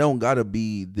 And it don't gotta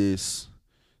be this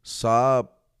sob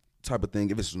type of thing.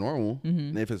 If it's normal,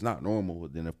 and if it's not normal,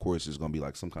 then of course it's gonna be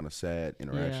like some kind of sad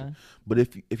interaction. Yeah. But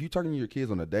if you're talking to your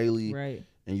kids on a daily, right,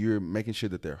 and you're making sure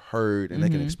that they're heard and they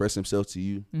can express themselves to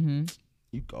you,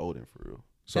 you golden for real.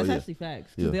 So that's actually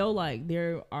facts. Yeah.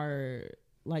 There are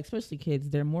especially kids,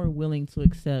 they're more willing to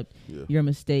accept your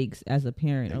mistakes as a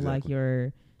parent, or like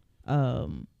your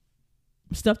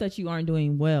stuff that you aren't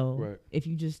doing well. Right. If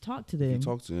you just talk to them,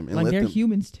 and like they're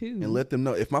humans too, and let them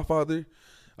know. I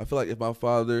feel like if my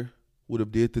father would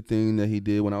have did the thing that he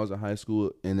did when I was in high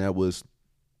school, and that was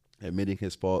admitting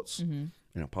his faults and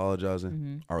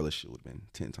apologizing, our relationship would have been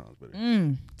 10 times better.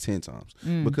 10 times.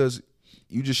 Because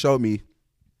you just showed me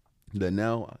that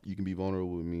now you can be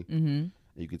vulnerable with me, and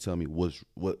you can tell me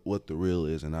what the real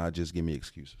is, and not just give me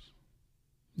excuses.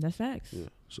 That's facts. Yeah.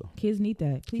 So kids need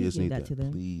that. Please give that to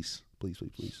them. Please.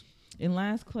 And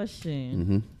last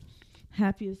question.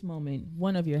 Happiest moment.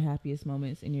 One of your happiest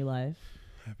moments in your life.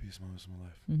 Happiest moments in my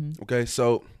life. Okay,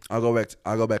 so I'll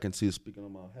go back and see. Speaking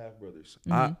of my half brothers,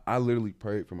 I literally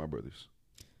prayed for my brothers.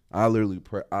 I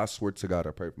swear to God,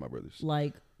 I prayed for my brothers.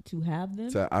 Like to have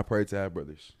them. I prayed to have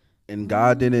brothers, and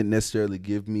God didn't necessarily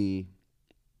give me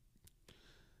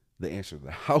the answer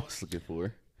that I was looking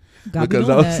for. Because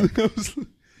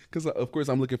of course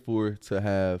I'm looking for to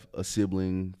have a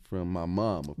sibling from my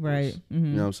mom. Of right. You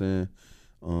know what I'm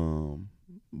saying?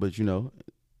 But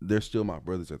they're still my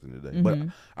brothers at the end of the day. But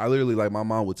I literally, like my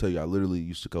mom would tell you, I literally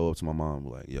used to go up to my mom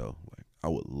like, yo, like I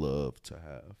would love to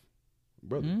have a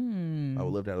brother. I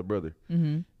would love to have a brother.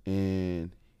 And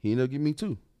he ended up giving me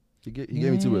two. He gave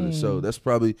me two brothers. So that's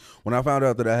probably when I found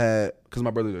out that I had, because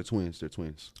my brothers are twins. They're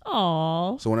twins.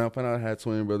 Aww. So when I found out I had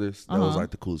twin brothers, that was like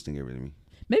the coolest thing ever to me.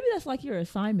 Maybe that's like your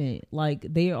assignment. Like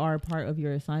they are part of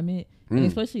your assignment. And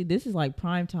especially this is like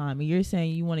prime time. And you're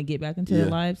saying you want to get back into their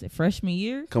lives freshman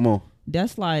year. Come on.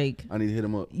 That's like. I need to hit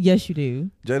him up. Yes, you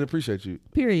do. Jada, appreciate you.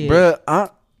 Period. Bruh, I'm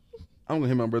going to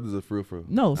hit my brothers up for real.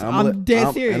 No, I'm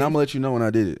dead serious. And I'm going to let you know when I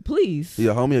did it. Please.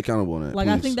 Yeah, hold me accountable on that. Like,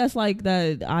 please. I think that's like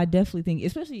that. I definitely think,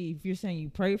 especially if you're saying you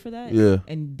prayed for that. Yeah.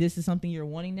 And this is something you're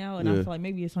wanting now. And I feel like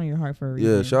maybe it's on your heart for a reason.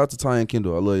 Yeah, shout out to Ty and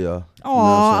Kendall. I love y'all.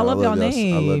 Aw, I love y'all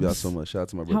names. I love y'all so much. Shout out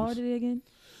to my brothers. How old are they again?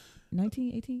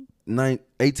 19, 18?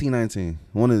 18, 19.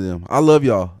 One of them. I love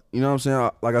y'all. You know what I'm saying?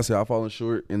 Like I said, I've fallen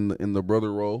short in the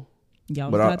brother role.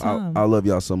 Y'all but I love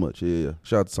y'all so much. Yeah.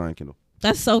 Shout out to Ty and Kendall.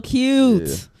 That's so cute.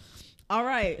 Yeah. All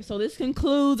right, so this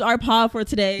concludes our pod for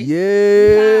today.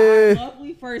 Yeah. Our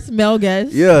lovely first male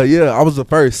guest. Yeah. I was the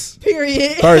first.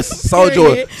 Period. First.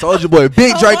 Soldier Boy.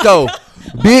 Big Draco.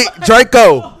 Big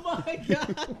Draco. Oh, my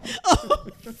God. Oh,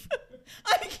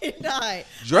 I cannot.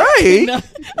 Drake?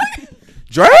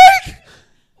 Drake?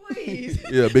 Please.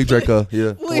 Yeah, Big Draco.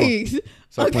 Yeah. Please.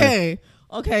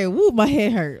 Okay. Woo, my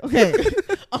head hurt. Okay.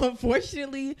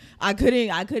 Unfortunately, I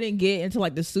couldn't get into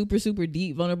like the super, super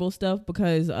deep vulnerable stuff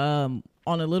because on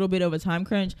a little bit of a time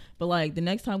crunch. But like the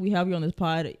next time we have you on this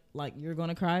pod, like you're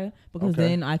gonna cry because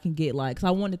then I can get like, cause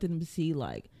I wanted them to see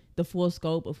like the full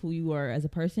scope of who you are as a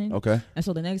person. Okay. And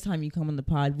so the next time you come on the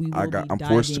pod, I'm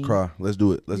forced to cry. Let's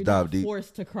do it. Let's dive deep.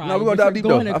 Forced to cry. No, we're gonna dive deep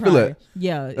though. I feel that.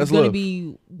 Yeah, it's gonna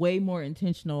be way more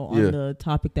intentional on the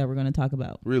topic that we're gonna talk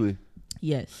about. Really?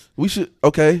 Yes. We should.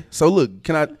 Okay. So look,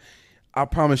 I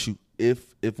promise you,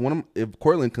 if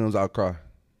Cortland comes, I'll cry.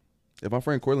 If my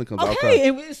friend Cortland comes, I'll cry.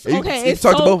 It's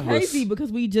so crazy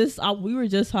because we were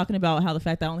just talking about how the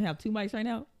fact that I only have 2 mics right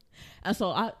now, and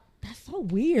so that's so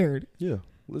weird. Yeah,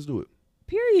 let's do it.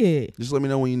 Period. Just let me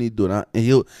know when you need to do it,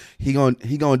 and he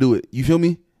gonna do it. You feel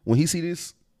me? When he see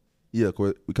this, yeah,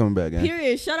 we coming back, gang.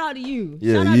 Period. Shout out to you.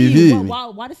 Yeah, shout out to you.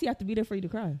 Why does he have to be there for you to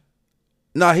cry?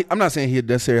 Nah, I'm not saying he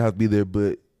necessarily have to be there,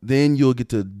 but then you'll get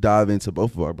to dive into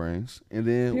both of our brains, and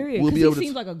then we'll be able to. He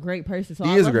seems like a great person. So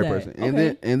he is a great person,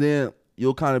 and then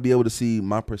you'll kind of be able to see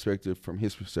my perspective from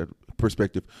his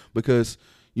perspective, because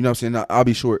you know what I'm saying. I'll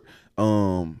be short.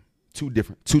 Two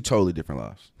totally different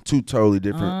lives. Two totally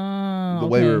different. The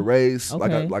way we were raised,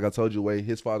 like I told you, the way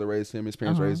his father raised him, his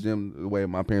parents raised him, the way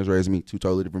my parents raised me. Two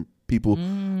totally different people,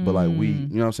 but like you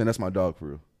know what I'm saying. That's my dog for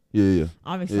real. Yeah.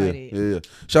 I'm excited. Yeah.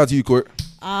 Shout out to you, Court.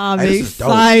 I'm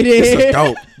excited.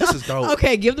 This is dope.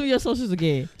 Okay, give them your socials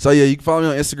again. So yeah, you can follow me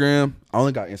on Instagram. I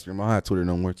only got Instagram. I don't have Twitter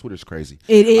no more. Twitter's crazy.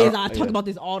 It is. I talk about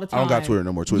this all the time. I don't got Twitter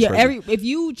no more. Twitter's crazy. If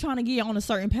you trying to get on a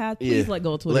certain path, please let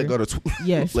go of Twitter. Let go of Twitter.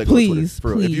 Yes, please.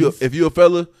 For real. If you a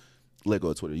fella, let go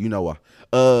of Twitter. You know why.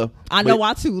 I know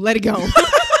why too. Let it go.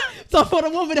 So for the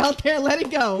woman out there, let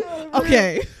it go.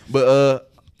 Okay. But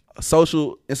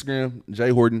social Instagram J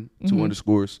Horton 2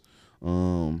 underscores.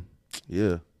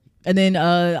 Yeah. And then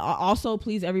also,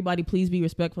 please, everybody, please be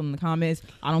respectful in the comments.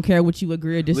 I don't care what you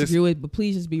agree or disagree with, but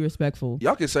please just be respectful.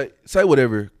 Y'all can say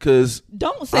whatever, because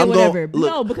don't say whatever.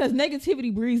 No, because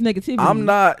negativity breeds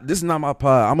negativity. This is not my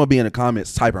pod. I'm gonna be in the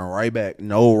comments typing right back.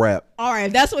 No rap. All right,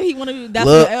 if that's what he want to do.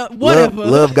 That's whatever.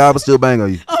 Love God, but still bang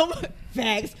on you.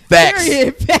 Facts.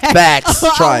 Period. Facts.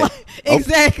 Try it.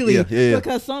 Exactly. Yeah.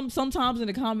 Because sometimes in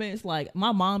the comments, like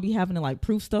my mom be having to like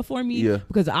proof stuff for me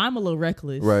because I'm a little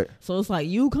reckless. Right. So it's like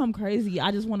you come crazy.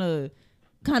 I just want to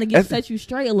kind of set you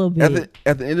straight a little bit.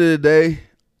 At the end of the day,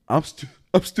 I'm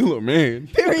still a man.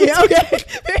 Period. Okay.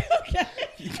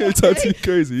 You can't talk to you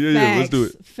crazy. Yeah. Let's do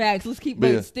it. Facts. Let's keep,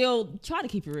 but still try to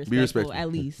keep it respectful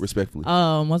at least. Respectfully.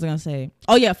 What was I gonna say?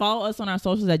 Oh yeah, follow us on our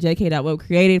socials at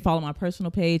jk.webcreated. Follow my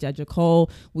personal page at Jacole.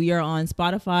 We are on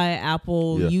Spotify,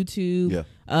 Apple, YouTube,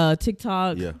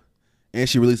 TikTok. Yeah. And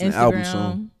she released an album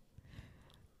soon.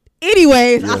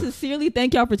 Anyways, I sincerely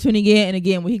thank y'all for tuning in. And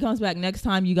again, when he comes back next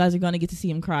time, you guys are gonna get to see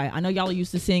him cry. I know y'all are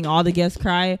used to seeing all the guests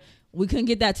cry. We couldn't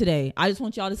get that today. I just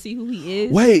want y'all to see who he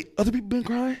is. Wait, other people been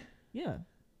crying? Yeah.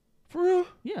 For real?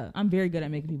 Yeah, I'm very good at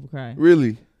making people cry.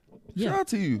 Really? Yeah. Shout out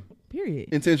to you. Period.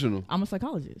 Intentional. I'm a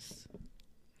psychologist.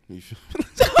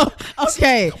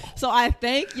 Okay, so I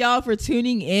thank y'all for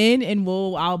tuning in, and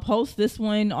I'll post this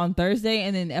one on Thursday,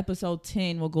 and then episode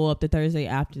 10 will go up the Thursday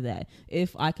after that,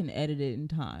 if I can edit it in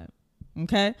time.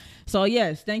 Okay? So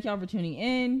yes, thank y'all for tuning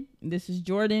in. This is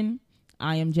Jordan.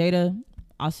 I am Jada.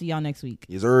 I'll see y'all next week.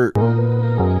 Yes, sir.